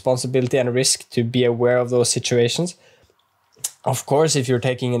responsibility and risk to be aware of those situations. Of course, if you're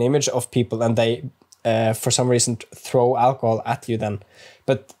taking an image of people and they, for some reason, throw alcohol at you, then.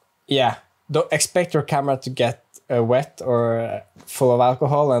 But yeah, don't expect your camera to get wet or full of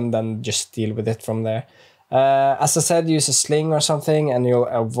alcohol and then just deal with it from there. As I said, use a sling or something and you'll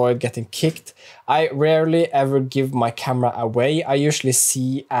avoid getting kicked. I rarely ever give my camera away. I usually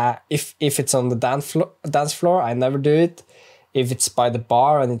see if it's on the dance floor, I never do it. If it's by the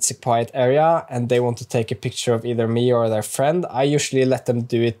bar and it's a quiet area and they want to take a picture of either me or their friend, I usually let them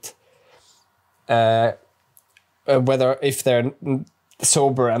do it. If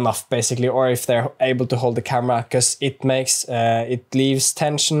sober enough basically, or if they're able to hold the camera, because it makes it leaves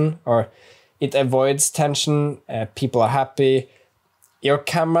tension, or it avoids tension. People are happy. Your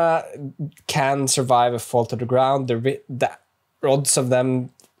camera can survive a fall to the ground. The odds of them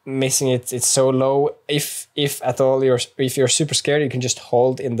missing it's so low. If at all if you're super scared, you can just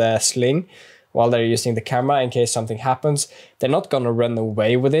hold in the sling while they're using the camera in case something happens. They're not gonna run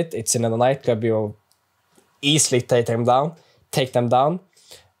away with it. It's in a nightclub. You'll easily take them down.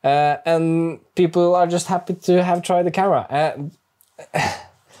 And people are just happy to have tried the camera.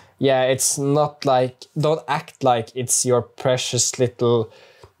 Yeah, it's not like, don't act like it's your precious little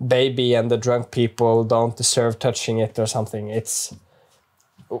baby and the drunk people don't deserve touching it or something. It's,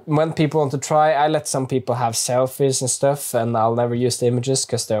 when people want to try, I let some people have selfies and stuff, and I'll never use the images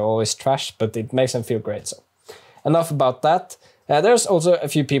because they're always trash, but it makes them feel great. So enough about that. There's also a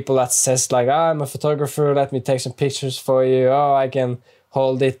few people that says like, I'm a photographer, let me take some pictures for you. Oh, I can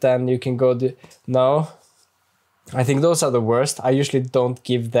hold it and you can go do... No, I think those are the worst. I usually don't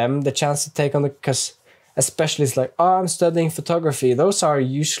give them the chance to take on it, because especially it's like, oh, I'm studying photography. Those are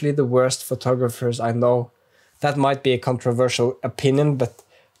usually the worst photographers I know. That might be a controversial opinion, but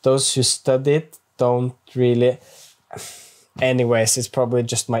those who study it don't really... Anyways, it's probably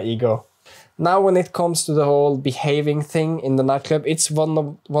just my ego. Now, when it comes to the whole behaving thing in the nightclub, it's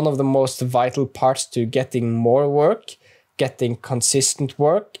one of the most vital parts to getting more work, getting consistent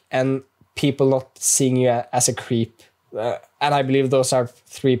work, and people not seeing you as a creep. And I believe those are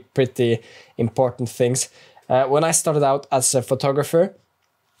three pretty important things. When I started out as a photographer,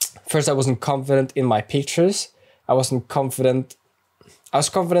 first I wasn't confident in my pictures. I was confident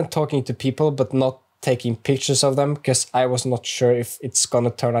talking to people, but not taking pictures of them, because I was not sure if it's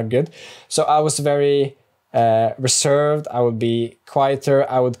gonna turn out good. So I was very reserved. I would be quieter.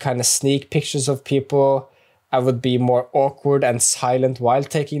 I would kind of sneak pictures of people. I would be more awkward and silent while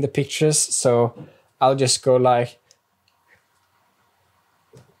taking the pictures. So I'll just go like...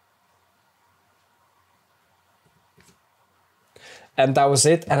 And that was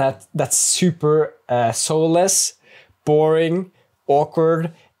it. And that's super soulless, boring,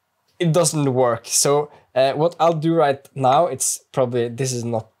 awkward. It doesn't work. So what I'll do right now, it's probably, this is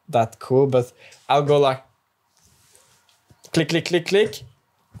not that cool, but I'll go like click, click, click, click.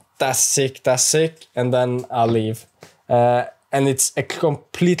 That's sick, and then I'll leave. And it's a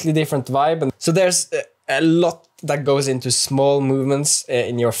completely different vibe. And so there's a lot that goes into small movements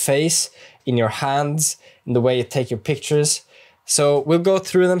in your face, in your hands, in the way you take your pictures. So we'll go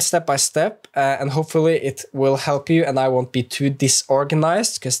through them step by step, and hopefully it will help you and I won't be too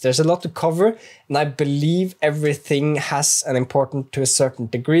disorganized, because there's a lot to cover and I believe everything has an importance to a certain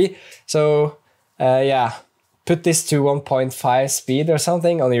degree. So yeah, put this to 1.5 speed or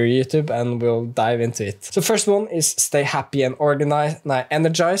something on your YouTube and we'll dive into it. So first one is stay happy and organized and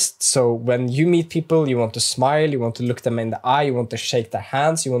energized. So when you meet people, you want to smile, you want to look them in the eye, you want to shake their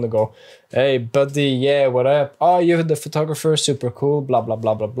hands, you want to go, hey buddy, yeah, what up? Oh, you're the photographer, super cool, blah, blah,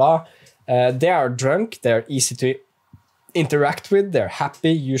 blah, blah, blah. They are drunk, they're easy to interact with, they're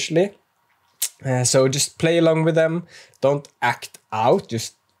happy usually. So just play along with them, don't act out,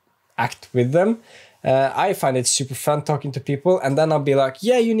 just act with them. I find it super fun talking to people, and then I'll be like,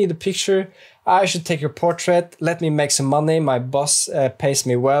 yeah, you need a picture, I should take your portrait, let me make some money, my boss pays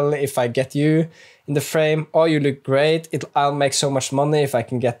me well if I get you in the frame. Oh, you look great, I'll make so much money if I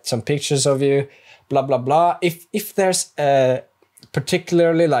can get some pictures of you, blah, blah, blah. If there's a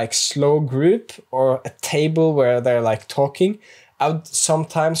particularly like slow group or a table where they're like talking, I would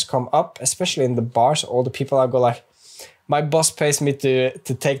sometimes come up, especially in the bars, all the people, I'll go like, my boss pays me to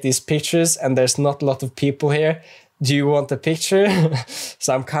take these pictures and there's not a lot of people here. Do you want a picture?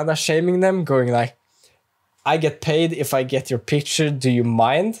 So I'm kind of shaming them, going like, I get paid if I get your picture, do you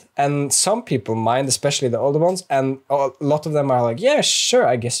mind? And some people mind, especially the older ones. And a lot of them are like, yeah, sure,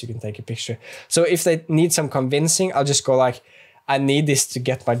 I guess you can take a picture. So if they need some convincing, I'll just go like, I need this to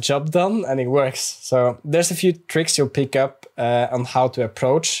get my job done, and it works. So there's a few tricks you'll pick up on how to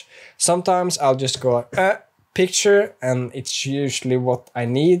approach. Sometimes I'll just go picture, and it's usually what I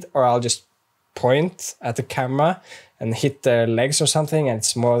need, or I'll just point at the camera and hit their legs or something, and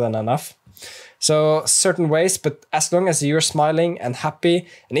it's more than enough. So certain ways, but as long as you're smiling and happy,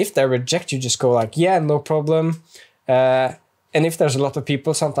 and if they reject you, just go like, yeah, no problem. And if there's a lot of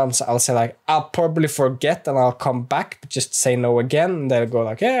people, sometimes I'll say like, I'll probably forget and I'll come back, but just say no again, and they'll go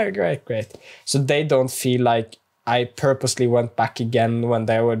like, yeah, great, great. So they don't feel like I purposely went back again when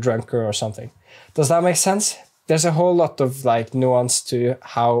they were drunker or something. Does that make sense? There's a whole lot of like nuance to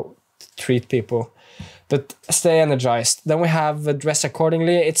how to treat people, but stay energized. Then we have dress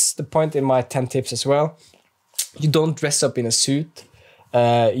accordingly. It's the point in my 10 tips as well. You don't dress up in a suit.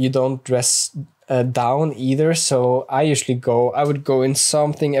 you don't dress down either. So I would go in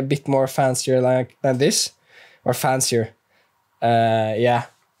something a bit more fancier than this, or fancier. Yeah,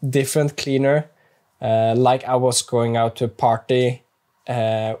 different, cleaner. Like I was going out to a party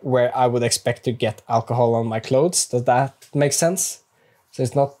where I would expect to get alcohol on my clothes. Does that make sense? So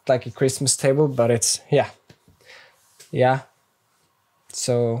it's not like a Christmas table, but it's, yeah.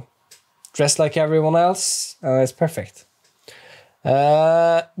 So dress like everyone else, it's perfect.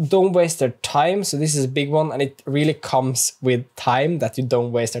 Don't waste their time. So this is a big one, and it really comes with time, that you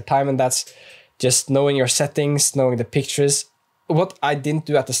don't waste their time, and that's just knowing your settings, knowing the pictures. What I didn't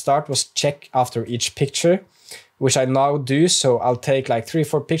do at the start was check after each picture, which I now do. So I'll take like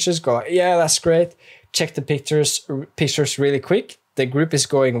 3-4 pictures, go like, yeah, that's great. Check the pictures really quick. The group is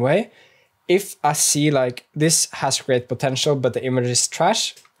going away. If I see like this has great potential, but the image is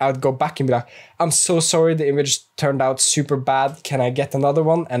trash, I would go back and be like, I'm so sorry, the image turned out super bad. Can I get another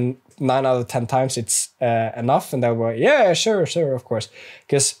one? And 9 out of 10 times it's enough. And they'll go, yeah, sure, of course.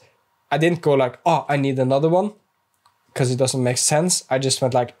 Because I didn't go like, oh, I need another one, because it doesn't make sense. I just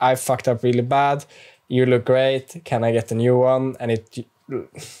went like, I fucked up really bad. You look great. Can I get a new one? And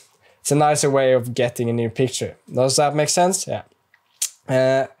it's a nicer way of getting a new picture. Does that make sense? Yeah.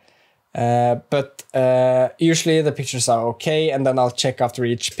 But usually the pictures are okay, and then I'll check after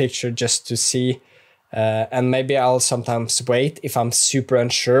each picture just to see. And maybe I'll sometimes wait if I'm super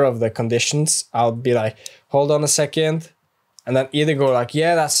unsure of the conditions. I'll be like, hold on a second, and then either go like,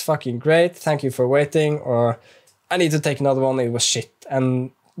 yeah, that's fucking great, thank you for waiting, or I need to take another one, it was shit.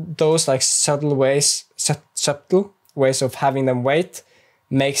 And those like subtle ways of having them wait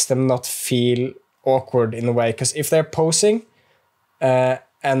makes them not feel awkward in a way. Because if they're posing,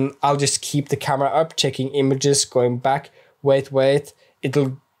 and I'll just keep the camera up, checking images, going back, wait,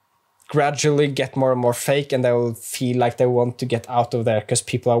 it'll gradually get more and more fake, and they will feel like they want to get out of there because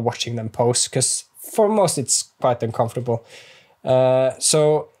people are watching them pose, because for most it's quite uncomfortable.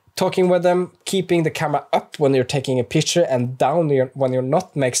 So talking with them, keeping the camera up when you're taking a picture and down when you're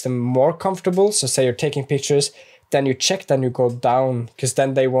not, makes them more comfortable. So say you're taking pictures, then you check, then you go down, because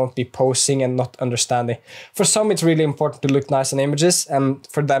then they won't be posing and not understanding. For some, it's really important to look nice in images, and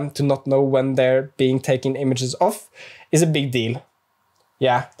for them to not know when they're being taken images of is a big deal.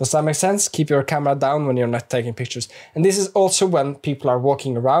 Yeah, does that make sense? Keep your camera down when you're not taking pictures. And this is also when people are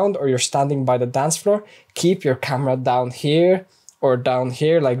walking around or you're standing by the dance floor. Keep your camera down here or down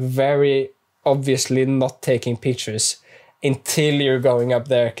here, like very obviously not taking pictures until you're going up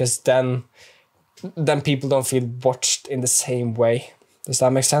there, because then people don't feel watched in the same way. Does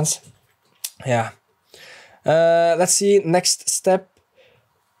that make sense? Yeah. Let's see, next step.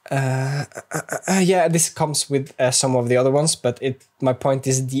 Yeah, this comes with some of the other ones, but my point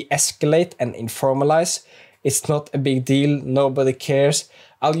is de-escalate and informalize. It's not a big deal, nobody cares.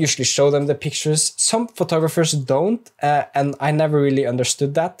 I'll usually show them the pictures. Some photographers don't, and I never really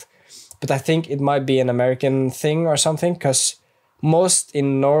understood that. But I think it might be an American thing or something, because most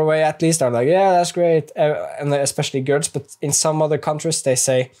in Norway at least are like, yeah, that's great, and especially girls. But in some other countries, they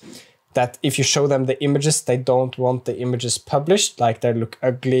say that if you show them the images, they don't want the images published, like they look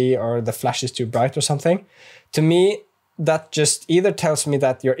ugly or the flash is too bright or something. To me, that just either tells me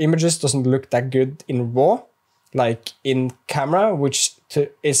that your images doesn't look that good in RAW, like in camera, which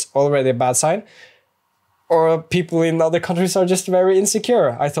is already a bad sign, or people in other countries are just very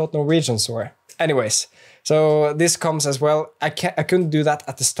insecure. I thought Norwegians were. Anyways, so this comes as well. I couldn't do that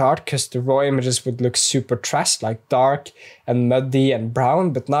at the start because the raw images would look super trash, like dark and muddy and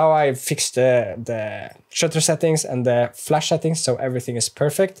brown. But now I fixed the shutter settings and the flash settings, so everything is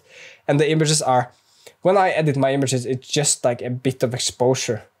perfect. And the images are, when I edit my images, it's just like a bit of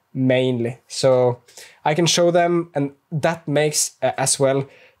exposure mainly. So I can show them, and that makes as well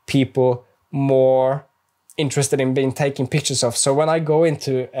people more interested in being taken pictures of. So when I go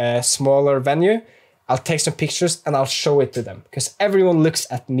into a smaller venue, I'll take some pictures and I'll show it to them, because everyone looks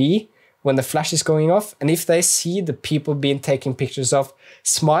at me when the flash is going off. And if they see the people being taken pictures of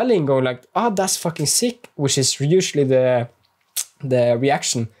smiling, going like, oh, that's fucking sick, which is usually the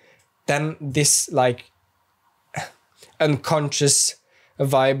reaction, then this like unconscious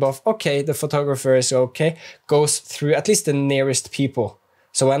vibe of, okay, the photographer is okay, goes through at least the nearest people.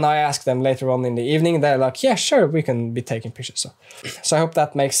 So when I ask them later on in the evening, they're like, yeah, sure, we can be taking pictures. So I hope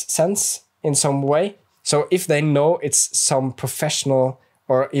that makes sense in some way. So if they know it's some professional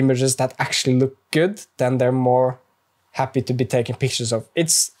or images that actually look good, then they're more happy to be taken pictures of.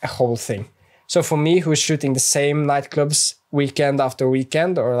 It's a whole thing. So for me, who's shooting the same nightclubs weekend after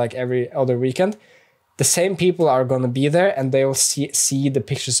weekend, or like every other weekend, the same people are going to be there, and they'll see the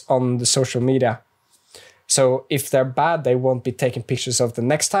pictures on the social media. So if they're bad, they won't be taking pictures of the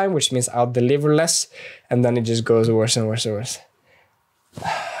next time, which means I'll deliver less. And then it just goes worse and worse and worse.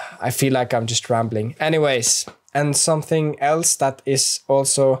 I feel like I'm just rambling. Anyways, and something else that is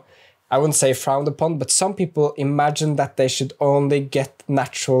also, I wouldn't say frowned upon, but some people imagine that they should only get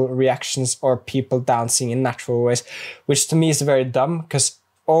natural reactions or people dancing in natural ways, which to me is very dumb, because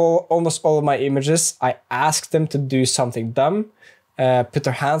almost all of my images, I ask them to do something dumb, put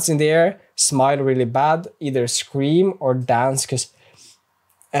their hands in the air, smile really bad, either scream or dance, because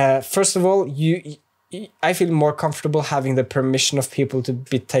first of all, I feel more comfortable having the permission of people to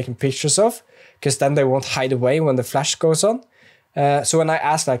be taken pictures of, because then they won't hide away when the flash goes on. So when I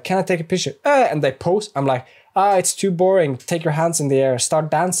ask, like, can I take a picture? And they pose, I'm like, it's too boring. Take your hands in the air, start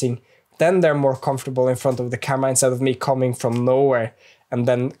dancing. Then they're more comfortable in front of the camera instead of me coming from nowhere. And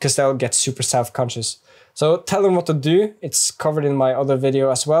then, because they'll get super self-conscious. So tell them what to do. It's covered in my other video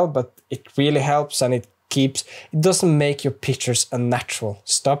as well, but it really helps, and it doesn't make your pictures unnatural.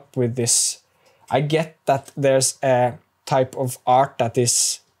 Stop with this. I get that there's a type of art that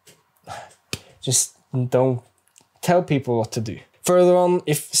is, just don't tell people what to do. Further on,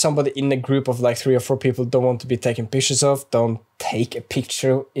 if somebody in a group of like 3 or 4 people don't want to be taken pictures of, don't take a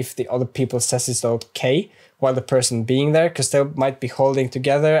picture if the other people says it's okay while the person being there, because they might be holding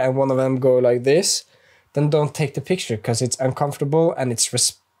together and one of them go like this, then don't take the picture, because it's uncomfortable and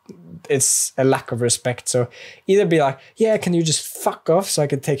it's a lack of respect. So either be like, yeah, can you just fuck off so I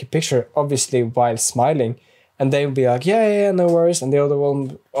can take a picture, obviously while smiling, and they'll be like, yeah, no worries, and the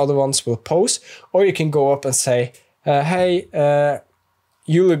other ones will pose. Or you can go up and say, hey,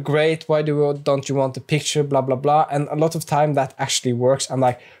 you look great, why don't you want a picture, blah blah blah. And a lot of time that actually works. I'm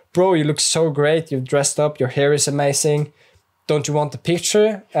like, bro, you look so great, you've dressed up, your hair is amazing, don't you want the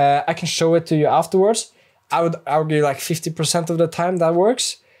picture? I can show it to you afterwards. I would argue like 50% of the time that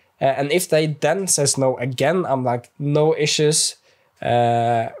works. And if they then says no again, I'm like, no issues,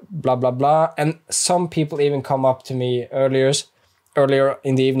 blah, blah, blah. And some people even come up to me earlier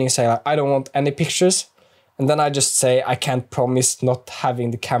in the evening, say like, I don't want any pictures. And then I just say, I can't promise not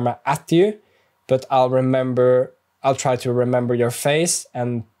having the camera at you, but I'll try to remember your face,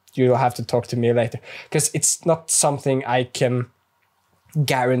 and you'll have to talk to me later. Because it's not something I can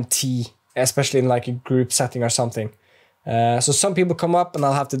guarantee, especially in like a group setting or something. So some people come up and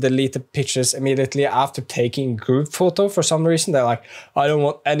I'll have to delete the pictures immediately after taking group photo. For some reason, they're like, I don't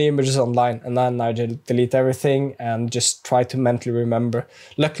want any images online. And then I delete everything and just try to mentally remember.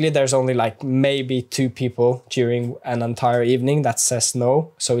 Luckily, there's only like maybe 2 people during an entire evening that says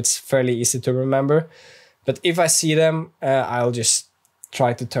no. So it's fairly easy to remember. But if I see them, I'll just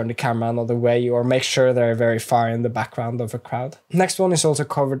try to turn the camera another way or make sure they're very far in the background of a crowd. Next one is also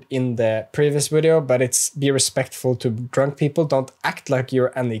covered in the previous video, but it's be respectful to drunk people. Don't act like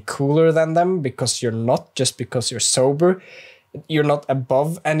you're any cooler than them, because you're not, just because you're sober. You're not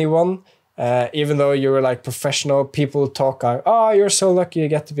above anyone. Even though you're like professional, people talk like, oh, you're so lucky you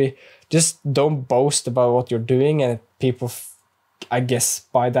get to be. Just don't boast about what you're doing, and people, I guess,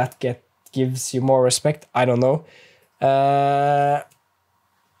 by that gives you more respect. I don't know.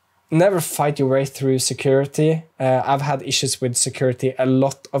 Never fight your way through security. I've had issues with security a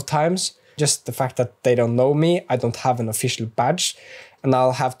lot of times. Just the fact that they don't know me, I don't have an official badge, and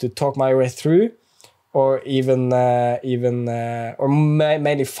I'll have to talk my way through, or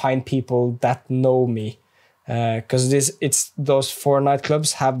mainly find people that know me. Because those 4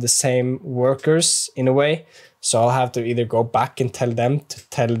 nightclubs have the same workers in a way, so I'll have to either go back and tell them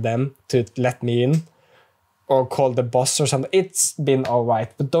to let me in, or call the boss or something. It's been all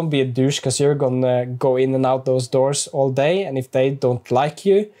right, but don't be a douche, because you're gonna go in and out those doors all day, and if they don't like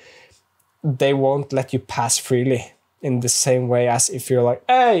you, they won't let you pass freely in the same way as if you're like,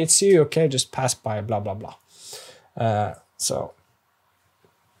 hey, it's you, okay, just pass by, blah, blah, blah. So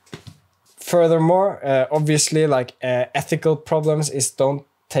furthermore, obviously, like ethical problems is don't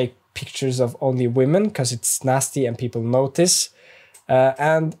take pictures of only women, because it's nasty and people notice.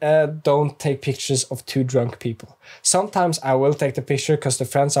 And don't take pictures of 2 drunk people. Sometimes I will take the picture because the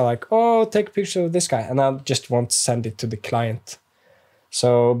friends are like, oh, take a picture of this guy, and I just won't send it to the client.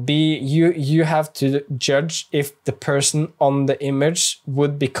 So you have to judge if the person on the image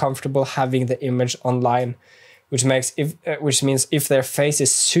would be comfortable having the image online, which means if their face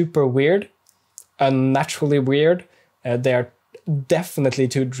is super weird, unnaturally weird, they're definitely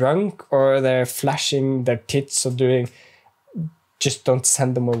too drunk, or they're flashing their tits or doing. Just don't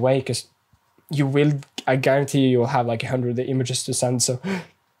send them away, because I guarantee you will have like 100 images to send. So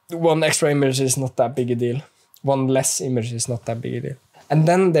 1 extra image is not that big a deal. 1 less image is not that big a deal. And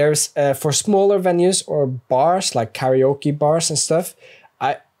then there's, for smaller venues or bars, like karaoke bars and stuff,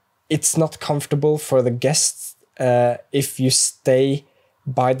 it's not comfortable for the guests if you stay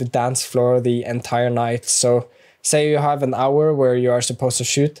by the dance floor the entire night. So say you have an hour where you are supposed to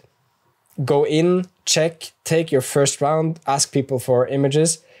shoot, go in, check, take your first round, ask people for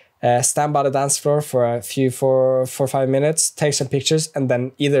images, stand by the dance floor for a few 4 or 5 minutes, take some pictures, and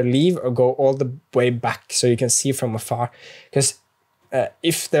then either leave or go all the way back so you can see from afar. Because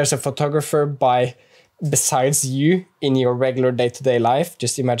if there's a photographer besides you in your regular day-to-day life,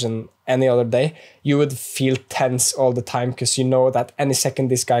 just imagine any other day, you would feel tense all the time because you know that any second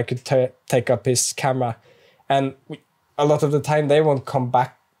this guy could take up his camera. And a lot of the time they won't come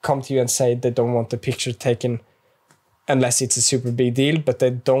to you and say they don't want the picture taken unless it's a super big deal, but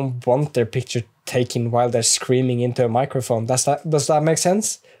they don't want their picture taken while they're screaming into a microphone. Does that make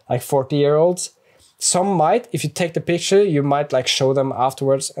sense? Like 40-year-olds? Some might, if you take the picture, you might like show them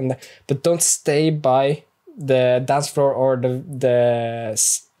afterwards, but don't stay by the dance floor or the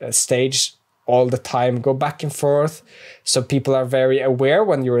stage all the time. Go back and forth so people are very aware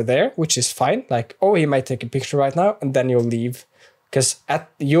when you're there, which is fine. Like, oh, he might take a picture right now, and then you'll leave. Because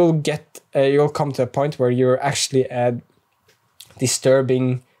you'll come to a point where you're actually a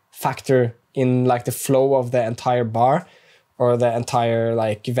disturbing factor in like the flow of the entire bar or the entire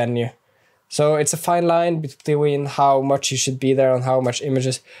like venue. So it's a fine line between how much you should be there and how much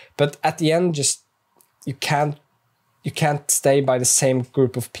images. But at the end, just you can't stay by the same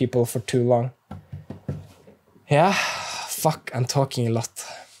group of people for too long. Yeah, fuck, I'm talking a lot.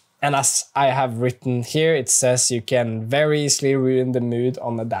 And as I have written here, it says you can very easily ruin the mood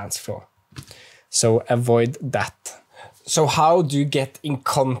on the dance floor. So avoid that. So how do you get in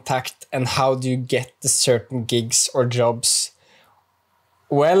contact and how do you get the certain gigs or jobs?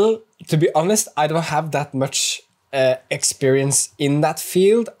 Well, to be honest, I don't have that much experience in that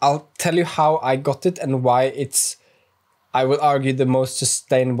field. I'll tell you how I got it and why it's, I would argue, the most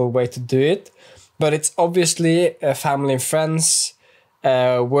sustainable way to do it. But it's obviously family and friends,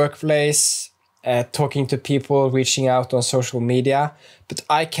 workplace, talking to people, reaching out on social media. But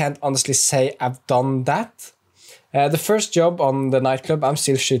I can't honestly say I've done that. The first job on the nightclub I'm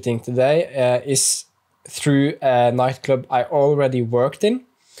still shooting today is through a nightclub I already worked in.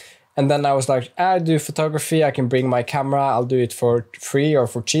 And then I was like, I do photography, I can bring my camera, I'll do it for free or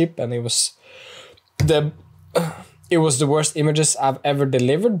for cheap. And it was the worst images I've ever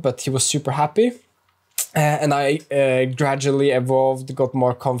delivered, but he was super happy. And I gradually evolved, got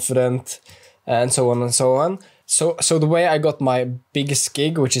more confident, and so on and so on. So the way I got my biggest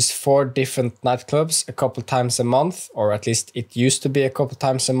gig, which is 4 different nightclubs a couple times a month, or at least it used to be a couple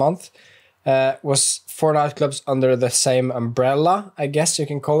times a month, was 4 nightclubs under the same umbrella, I guess you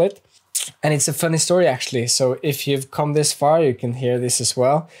can call it. And it's a funny story, actually. So if you've come this far, you can hear this as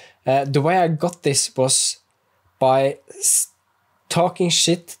well. The way I got this was by talking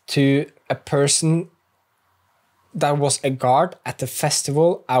shit to a person that was a guard at the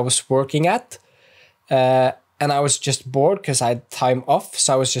festival I was working at. And I was just bored because I had time off.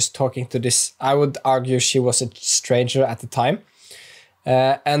 So I was just talking to this, I would argue she was a stranger at the time.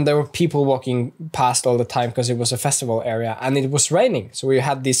 And there were people walking past all the time because it was a festival area and it was raining. So we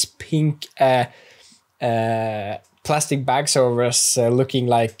had these pink plastic bags over us looking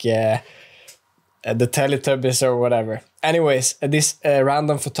like the Teletubbies or whatever. Anyways, this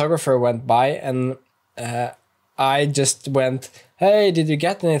random photographer went by and I just went, hey, did you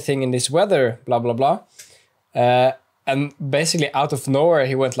get anything in this weather? Blah, blah, blah. And basically out of nowhere,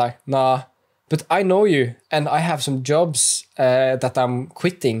 he went like, nah, but I know you and I have some jobs that I'm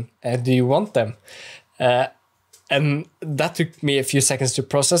quitting. Do you want them? And that took me a few seconds to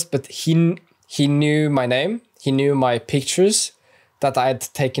process, but he knew my name. He knew my pictures that I had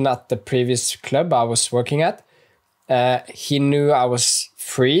taken at the previous club I was working at. He knew I was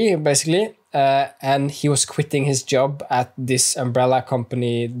free, basically. And he was quitting his job at this umbrella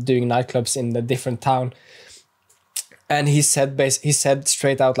company doing nightclubs in a different town. And he said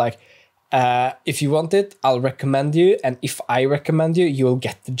straight out like, if you want it, I'll recommend you. And if I recommend you, you'll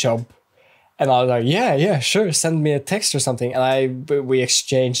get the job. And I was like, yeah, sure. Send me a text or something. And we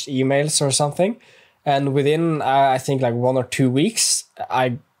exchanged emails or something. And within, I think like 1 or 2 weeks,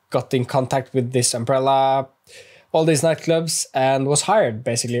 I got in contact with this umbrella, all these nightclubs, and was hired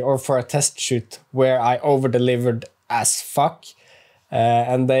basically, or for a test shoot where I over-delivered as fuck.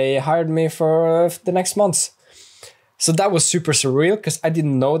 And they hired me for the next months. So that was super surreal because I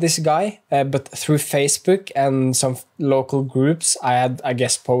didn't know this guy, but through Facebook and some local groups I had, I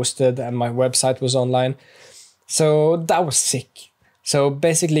guess, posted and my website was online. So that was sick. So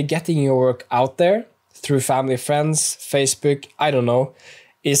basically getting your work out there through family, friends, Facebook, I don't know,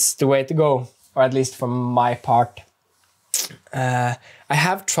 is the way to go, or at least from my part. I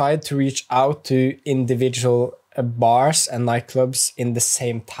have tried to reach out to individual bars and nightclubs in the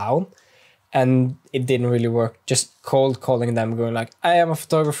same town, and it didn't really work. Just cold calling them, going like, I am a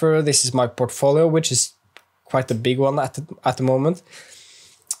photographer, this is my portfolio, which is quite a big one at the moment.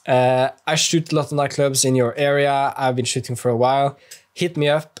 I shoot a lot of nightclubs in your area. I've been shooting for a while. Hit me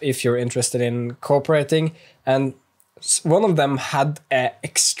up if you're interested in cooperating. And one of them had an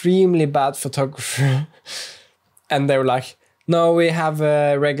extremely bad photographer. And they were like, no, we have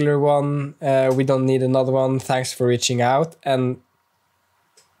a regular one. We don't need another one. Thanks for reaching out. And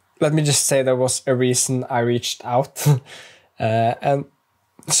let me just say there was a reason I reached out. And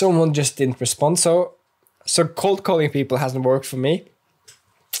someone just didn't respond. So cold calling people hasn't worked for me.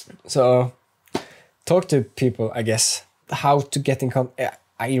 So talk to people, I guess. How to get in contact.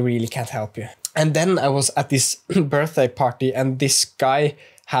 I really can't help you. And then I was at this birthday party, and this guy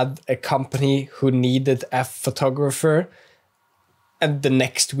had a company who needed a photographer. And the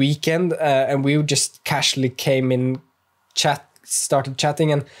next weekend, and we just casually came in, started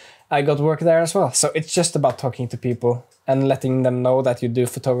chatting, and I got work there as well. So it's just about talking to people and letting them know that you do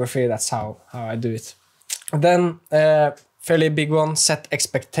photography. That's how I do it. Then fairly big one, set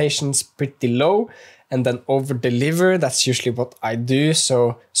expectations pretty low, and then over-deliver. That's usually what I do.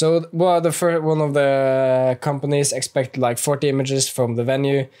 So well, one of the companies expected like 40 images from the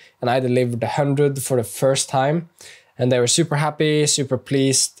venue, and I delivered 100 for the first time. And they were super happy, super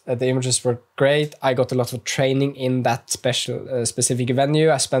pleased. The images were great. I got a lot of training in that specific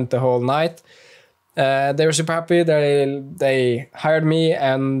venue. I spent the whole night. They were super happy. They hired me,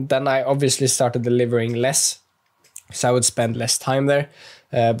 and then I obviously started delivering less. So I would spend less time there.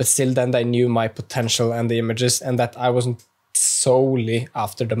 But still then they knew my potential and the images, and that I wasn't solely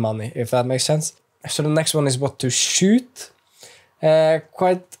after the money, if that makes sense. So the next one is what to shoot.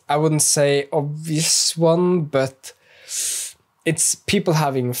 Quite, I wouldn't say obvious one, but it's people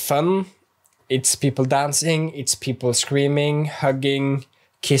having fun. It's people dancing. It's people screaming, hugging,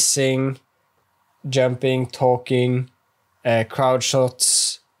 kissing, jumping, talking, crowd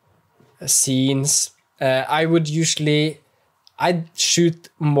shots, scenes. I'd shoot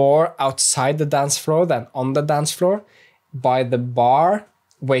more outside the dance floor than on the dance floor, by the bar,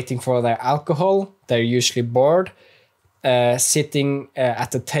 waiting for their alcohol. They're usually bored. Sitting at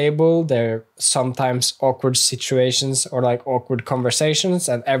the table, there are sometimes awkward situations or like awkward conversations,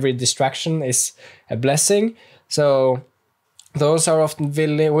 and every distraction is a blessing. So those are often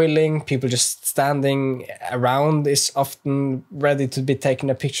willing. People just standing around is often ready to be taken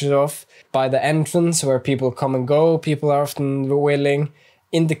a picture of. By the entrance where people come and go, people are often willing.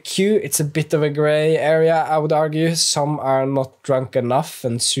 In the queue, it's a bit of a gray area, I would argue. Some are not drunk enough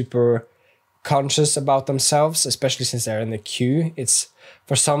and super conscious about themselves, especially since they're in the queue. It's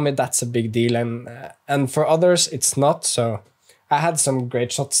for some that's a big deal, and for others it's not. So I had some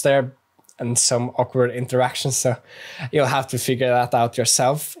great shots there and some awkward interactions, so you'll have to figure that out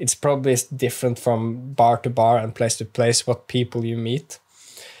yourself. It's probably different from bar to bar and place to place what people you meet.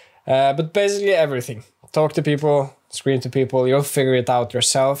 But basically everything. Talk to people, scream to people, you'll figure it out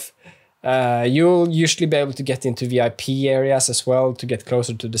yourself. You'll usually be able to get into VIP areas as well, to get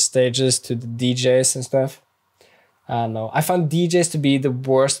closer to the stages, to the DJs and stuff. I don't know. I find DJs to be the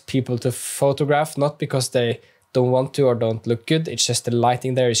worst people to photograph, not because they don't want to or don't look good. It's just the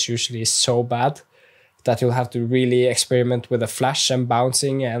lighting there is usually so bad that you'll have to really experiment with a flash and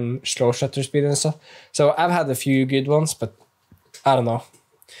bouncing and slow shutter speed and stuff. So I've had a few good ones, but I don't know.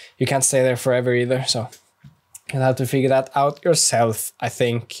 You can't stay there forever either, so you'll have to figure that out yourself, I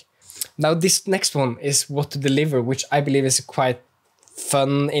think. Now this next one is what to deliver, which I believe is a quite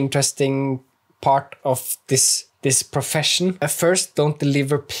fun, interesting part of this profession. At first, don't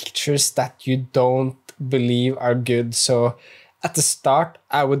deliver pictures that you don't believe are good. So at the start,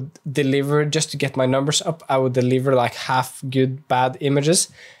 I would deliver, just to get my numbers up, I would deliver like half good, bad images,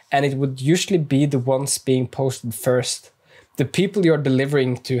 and it would usually be the ones being posted first. The people you're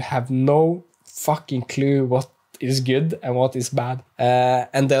delivering to have no fucking clue what is good and what is bad.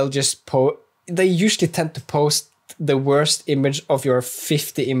 And they'll just they usually tend to post the worst image of your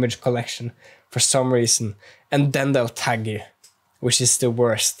 50 image collection for some reason. And then they'll tag you, which is the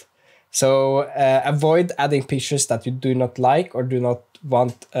worst. So avoid adding pictures that you do not like or do not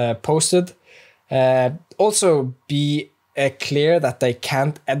want posted. Also be clear that they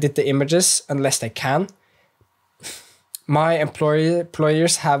can't edit the images unless they can. My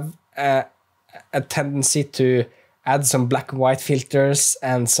employers have a tendency to add some black and white filters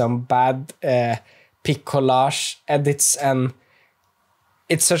and some bad pic collage edits, and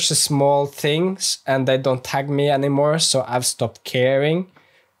it's such a small thing, and they don't tag me anymore, so I've stopped caring.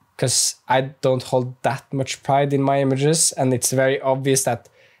 because I don't hold that much pride in my images, and it's very obvious that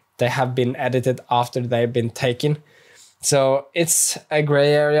they have been edited after they've been taken. So it's a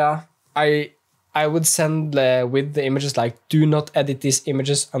gray area. I would send with the images like, do not edit these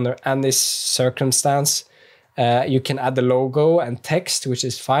images under any circumstance. You can add the logo and text, which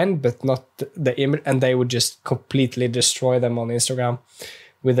is fine, but not the image, and they would just completely destroy them on Instagram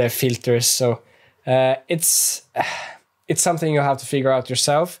with their filters. So it's something you have to figure out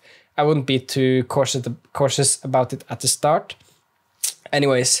yourself. I wouldn't be too cautious about it at the start.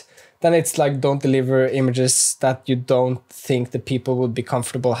 Anyways, then it's like, don't deliver images that you don't think the people would be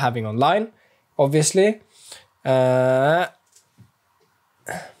comfortable having online, obviously.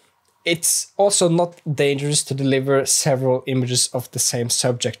 It's also not dangerous to deliver several images of the same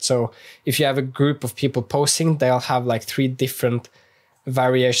subject. So if you have a group of people posting, they'll have like 3 different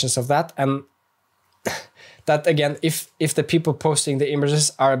variations of that. And that again, if the people posting the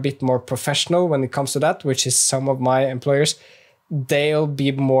images are a bit more professional when it comes to that, which is some of my employers, they'll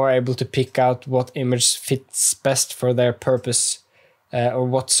be more able to pick out what image fits best for their purpose, or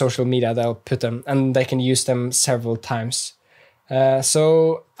what social media they'll put them, and they can use them several times.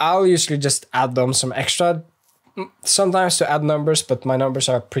 So I'll usually just add them some extra, sometimes to add numbers, but my numbers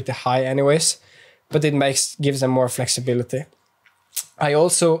are pretty high anyways, but it gives them more flexibility. I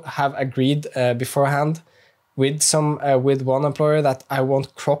also have agreed beforehand with one employer that I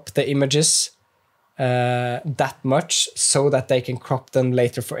won't crop the images that much, so that they can crop them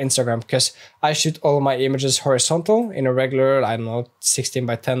later for Instagram, because I shoot all my images horizontal in a regular, I don't know,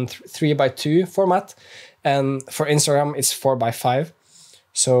 16:10, 3:2 format. And for Instagram, it's 4:5.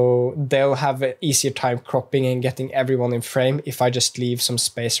 So they'll have an easier time cropping and getting everyone in frame if I just leave some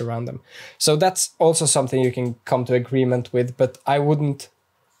space around them. So that's also something you can come to agreement with, but I wouldn't.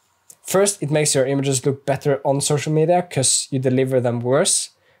 First, it makes your images look better on social media because you deliver them worse.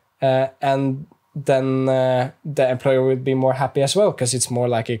 And then the employer would be more happy as well, because it's more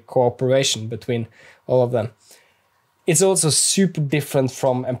like a cooperation between all of them. It's also super different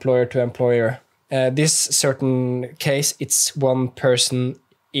from employer to employer. This certain case, it's one person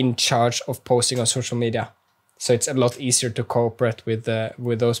in charge of posting on social media, so it's a lot easier to cooperate with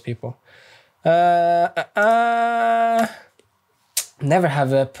those people. Never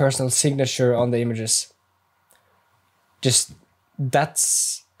have a personal signature on the images. Just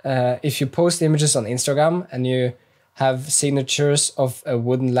that's if you post images on Instagram and you have signatures of a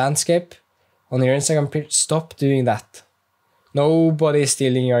wooden landscape on your Instagram page, stop doing that. Nobody is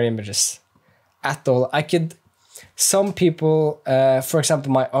stealing your images at all. Some people, for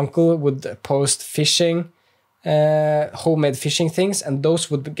example, my uncle would post fishing, homemade fishing things, and those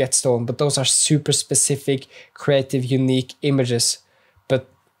would get stolen, but those are super specific, creative, unique images.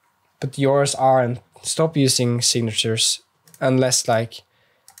 But yours aren't. Stop using signatures unless like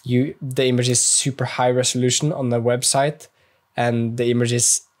the image is super high resolution on the website and the image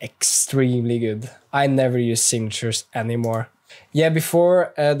is extremely good. I never use signatures anymore. Yeah,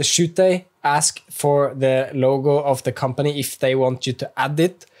 before the shoot day, ask for the logo of the company if they want you to add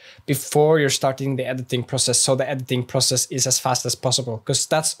it before you're starting the editing process, so the editing process is as fast as possible, because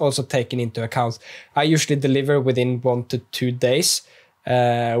that's also taken into account. I usually deliver within 1 to 2 days,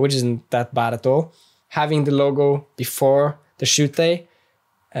 which isn't that bad at all. Having the logo before the shoot day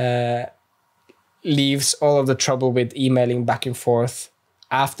leaves all of the trouble with emailing back and forth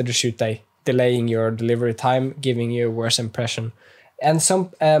after the shoot day, delaying your delivery time, giving you a worse impression. And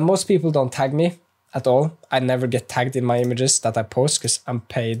most people don't tag me at all. I never get tagged in my images that I post because I'm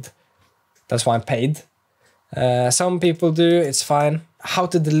paid. That's why I'm paid. Some people do, it's fine. How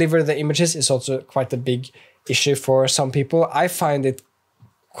to deliver the images is also quite a big issue for some people. I find it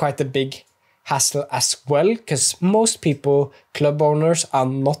quite a big hassle as well, because most people, club owners, are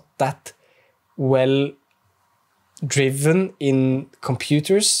not that well driven in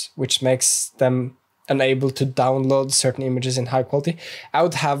computers, which makes them unable to download certain images in high quality. I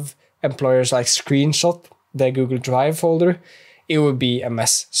would have employers like screenshot their Google Drive folder. It would be a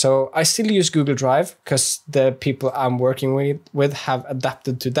mess. So I still use Google Drive because the people I'm working with have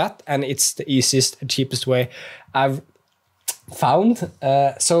adapted to that, and it's the easiest and cheapest way I've found.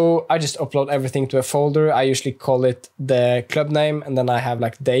 So I just upload everything to a folder. I usually call it the club name, and then I have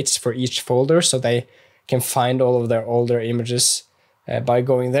like dates for each folder so they can find all of their older images by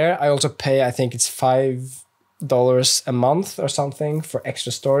going there. I also pay, I think it's $5 a month or something for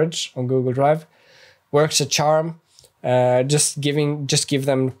extra storage on Google Drive. Works a charm. Just give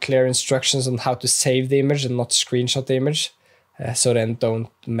them clear instructions on how to save the image and not screenshot the image, so then don't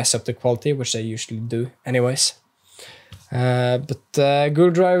mess up the quality, which they usually do anyways. But Google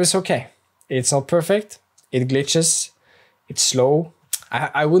Drive is okay. It's not perfect. It glitches. It's slow.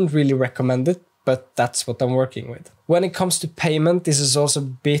 I wouldn't really recommend it, but that's what I'm working with. When it comes to payment, this is also a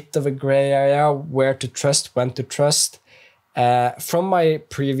bit of a gray area, where to trust, when to trust. From my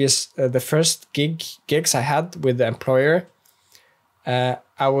previous, the first gigs I had with the employer,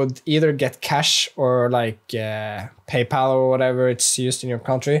 I would either get cash or like PayPal or whatever it's used in your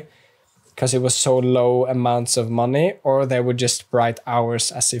country, because it was so low amounts of money, or they would just write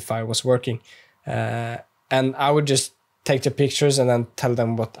hours as if I was working. And I would just take the pictures and then tell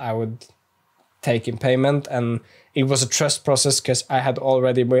them what I would take in payment. And it was a trust process because I had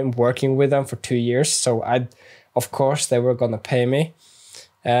already been working with them for 2 years. So of course, they were going to pay me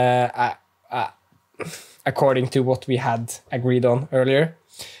according to what we had agreed on earlier.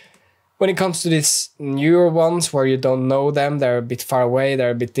 When it comes to these newer ones where you don't know them, they're a bit far away,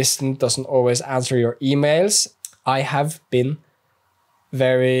 they're a bit distant, doesn't always answer your emails, I have been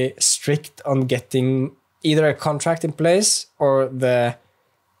very strict on getting either a contract in place or the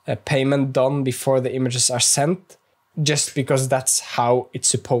payment done before the images are sent, just because that's how it's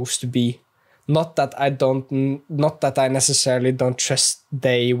supposed to be. Not that I necessarily don't trust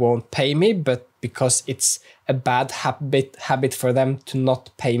they won't pay me, but because it's a bad habit for them to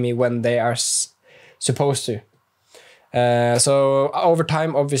not pay me when they are supposed to. So over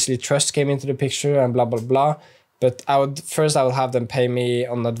time, obviously, trust came into the picture and blah, blah, blah. But I would have them pay me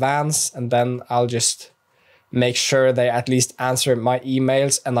on advance, and then I'll just make sure they at least answer my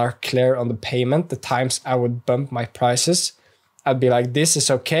emails and are clear on the payment. The times I would bump my prices, I'd be like, this is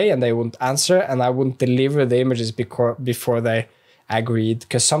okay, and they wouldn't answer, and I wouldn't deliver the images before they agreed.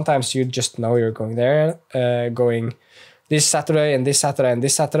 Because sometimes you just know you're going there, going this Saturday and this Saturday and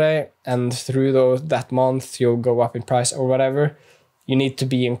this Saturday, and through that month you'll go up in price or whatever. You need to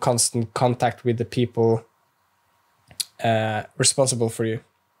be in constant contact with the people responsible for you.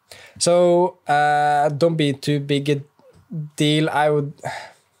 So don't be too big a deal. I would,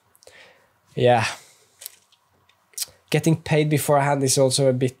 yeah. Getting paid beforehand is also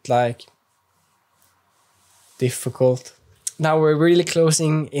a bit like difficult. Now we're really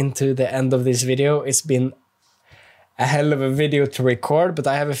closing into the end of this video. It's been a hell of a video to record, but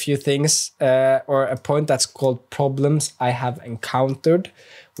I have a few things or a point that's called problems I have encountered,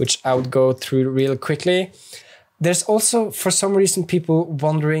 which I would go through real quickly. There's also, for some reason, people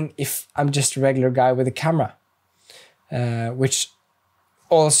wondering if I'm just a regular guy with a camera, which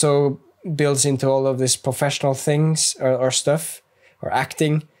also builds into all of this professional things or stuff or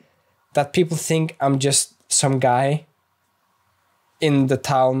acting, that people think I'm just some guy in the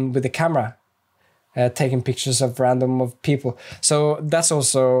town with a camera taking pictures of random people. So that's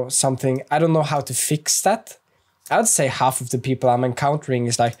also something, I don't know how to fix that. I would say half of the people I'm encountering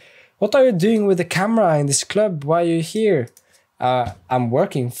is like, what are you doing with the camera in this club? Why are you here? I'm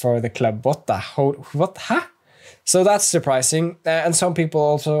working for the club. What? Huh? So that's surprising. And some people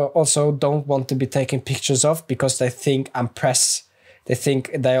also don't want to be taken pictures of because they think I'm press. They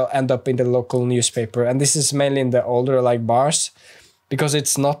think they'll end up in the local newspaper. And this is mainly in the older like bars, because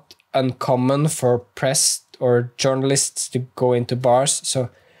it's not uncommon for press or journalists to go into bars.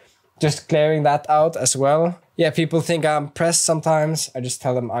 So just clearing that out as well. Yeah, people think I'm press sometimes. I just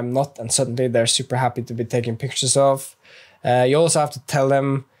tell them I'm not, and suddenly they're super happy to be taking pictures of. You also have to tell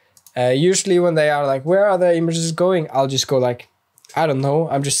them, usually when they are like, where are the images going? I'll just go like, I don't know,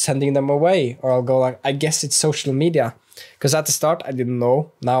 I'm just sending them away. Or I'll go like, I guess it's social media. Because at the start I didn't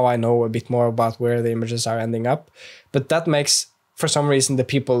know. Now I know a bit more about where the images are ending up. But that makes, for some reason, the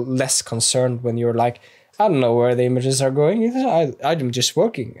people less concerned when you're like, I don't know where the images are going. I'm just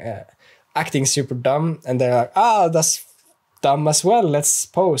working. Acting super dumb, and they're like, that's dumb as well, let's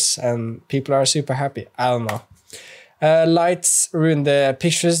pose, and people are super happy. I don't know. Lights ruin the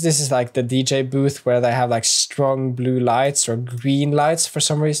pictures. This is like the DJ booth where they have like strong blue lights or green lights for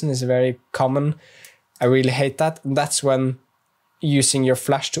some reason is very common. I really hate that. And that's when using your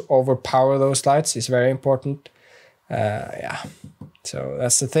flash to overpower those lights is very important. Yeah, so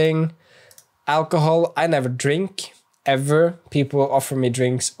that's the thing. Alcohol, I never drink. Ever. People offer me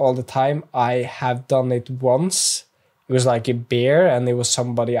drinks all the time. I have done it once. It was like a beer, and it was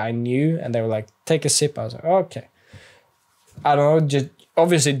somebody I knew, and they were like, take a sip. I was like, okay. I don't know, just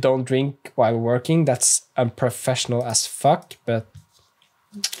obviously don't drink while working. That's unprofessional as fuck, but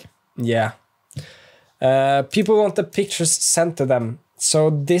yeah. People want the pictures sent to them. So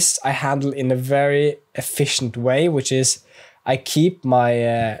this I handle in a very efficient way, which is I keep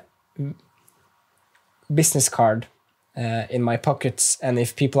my business card in my pockets, and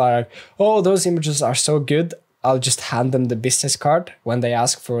if people are like, oh, those images are so good, I'll just hand them the business card when they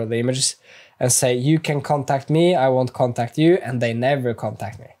ask for the images and say, you can contact me, I won't contact you, and they never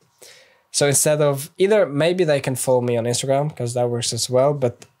contact me. So instead of either, maybe they can follow me on Instagram because that works as well,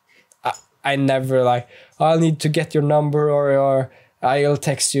 but I never like, oh, I'll need to get your number or I'll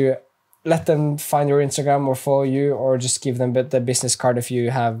text you. Let them find your Instagram or follow you, or just give them the business card if you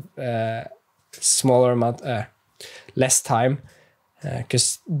have smaller amount, less time,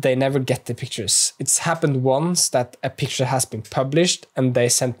 because they never get the pictures. It's happened once that a picture has been published and they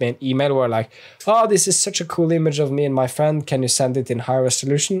sent me an email where like, oh, this is such a cool image of me and my friend. Can you send it in high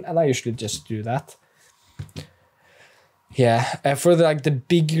resolution? And I usually just do that. Yeah, for the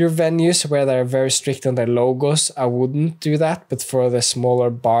bigger venues where they're very strict on their logos, I wouldn't do that. But for the smaller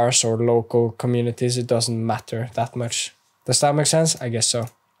bars or local communities, it doesn't matter that much. Does that make sense? I guess so.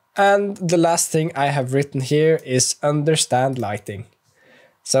 And the last thing I have written here is understand lighting.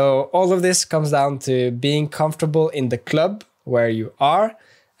 So all of this comes down to being comfortable in the club where you are,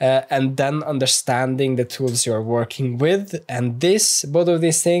 and then understanding the tools you're working with. And both of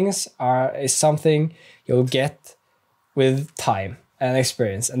these things is something you'll get with time and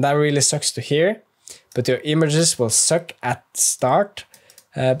experience, and that really sucks to hear, but your images will suck at the start,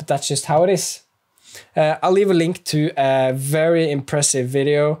 but that's just how it is. I'll leave a link to a very impressive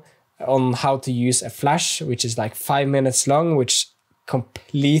video on how to use a flash, which is like 5 minutes long, which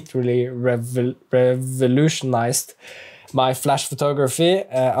completely revolutionized my flash photography.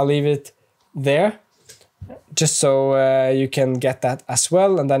 I'll leave it there just so you can get that as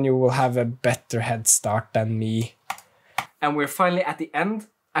well, and then you will have a better head start than me. And we're finally at the end.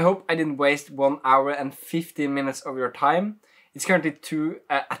 I hope I didn't waste 1 hour and 15 minutes of your time. It's currently 2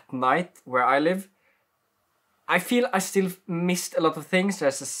 at night where I live. I feel I still missed a lot of things.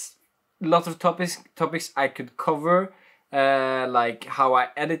 There's a lot of topics I could cover, like how I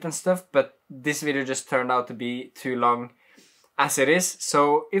edit and stuff, but this video just turned out to be too long as it is.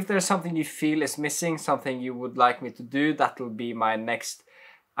 So if there's something you feel is missing, something you would like me to do, that will be my next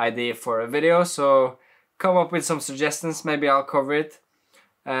idea for a video. So come up with some suggestions, maybe I'll cover it,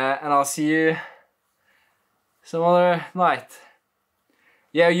 and I'll see you some other night.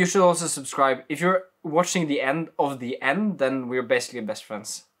 Yeah, you should also subscribe. If you're watching the end of the end, then we're basically best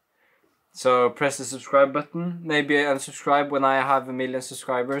friends. So press the subscribe button, maybe unsubscribe when I have 1 million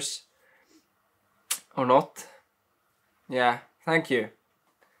subscribers. Or not. Yeah, thank you.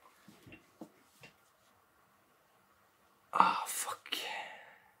 Ah, fuck.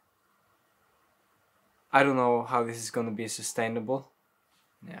 I don't know how this is gonna be sustainable.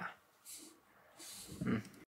 Yeah.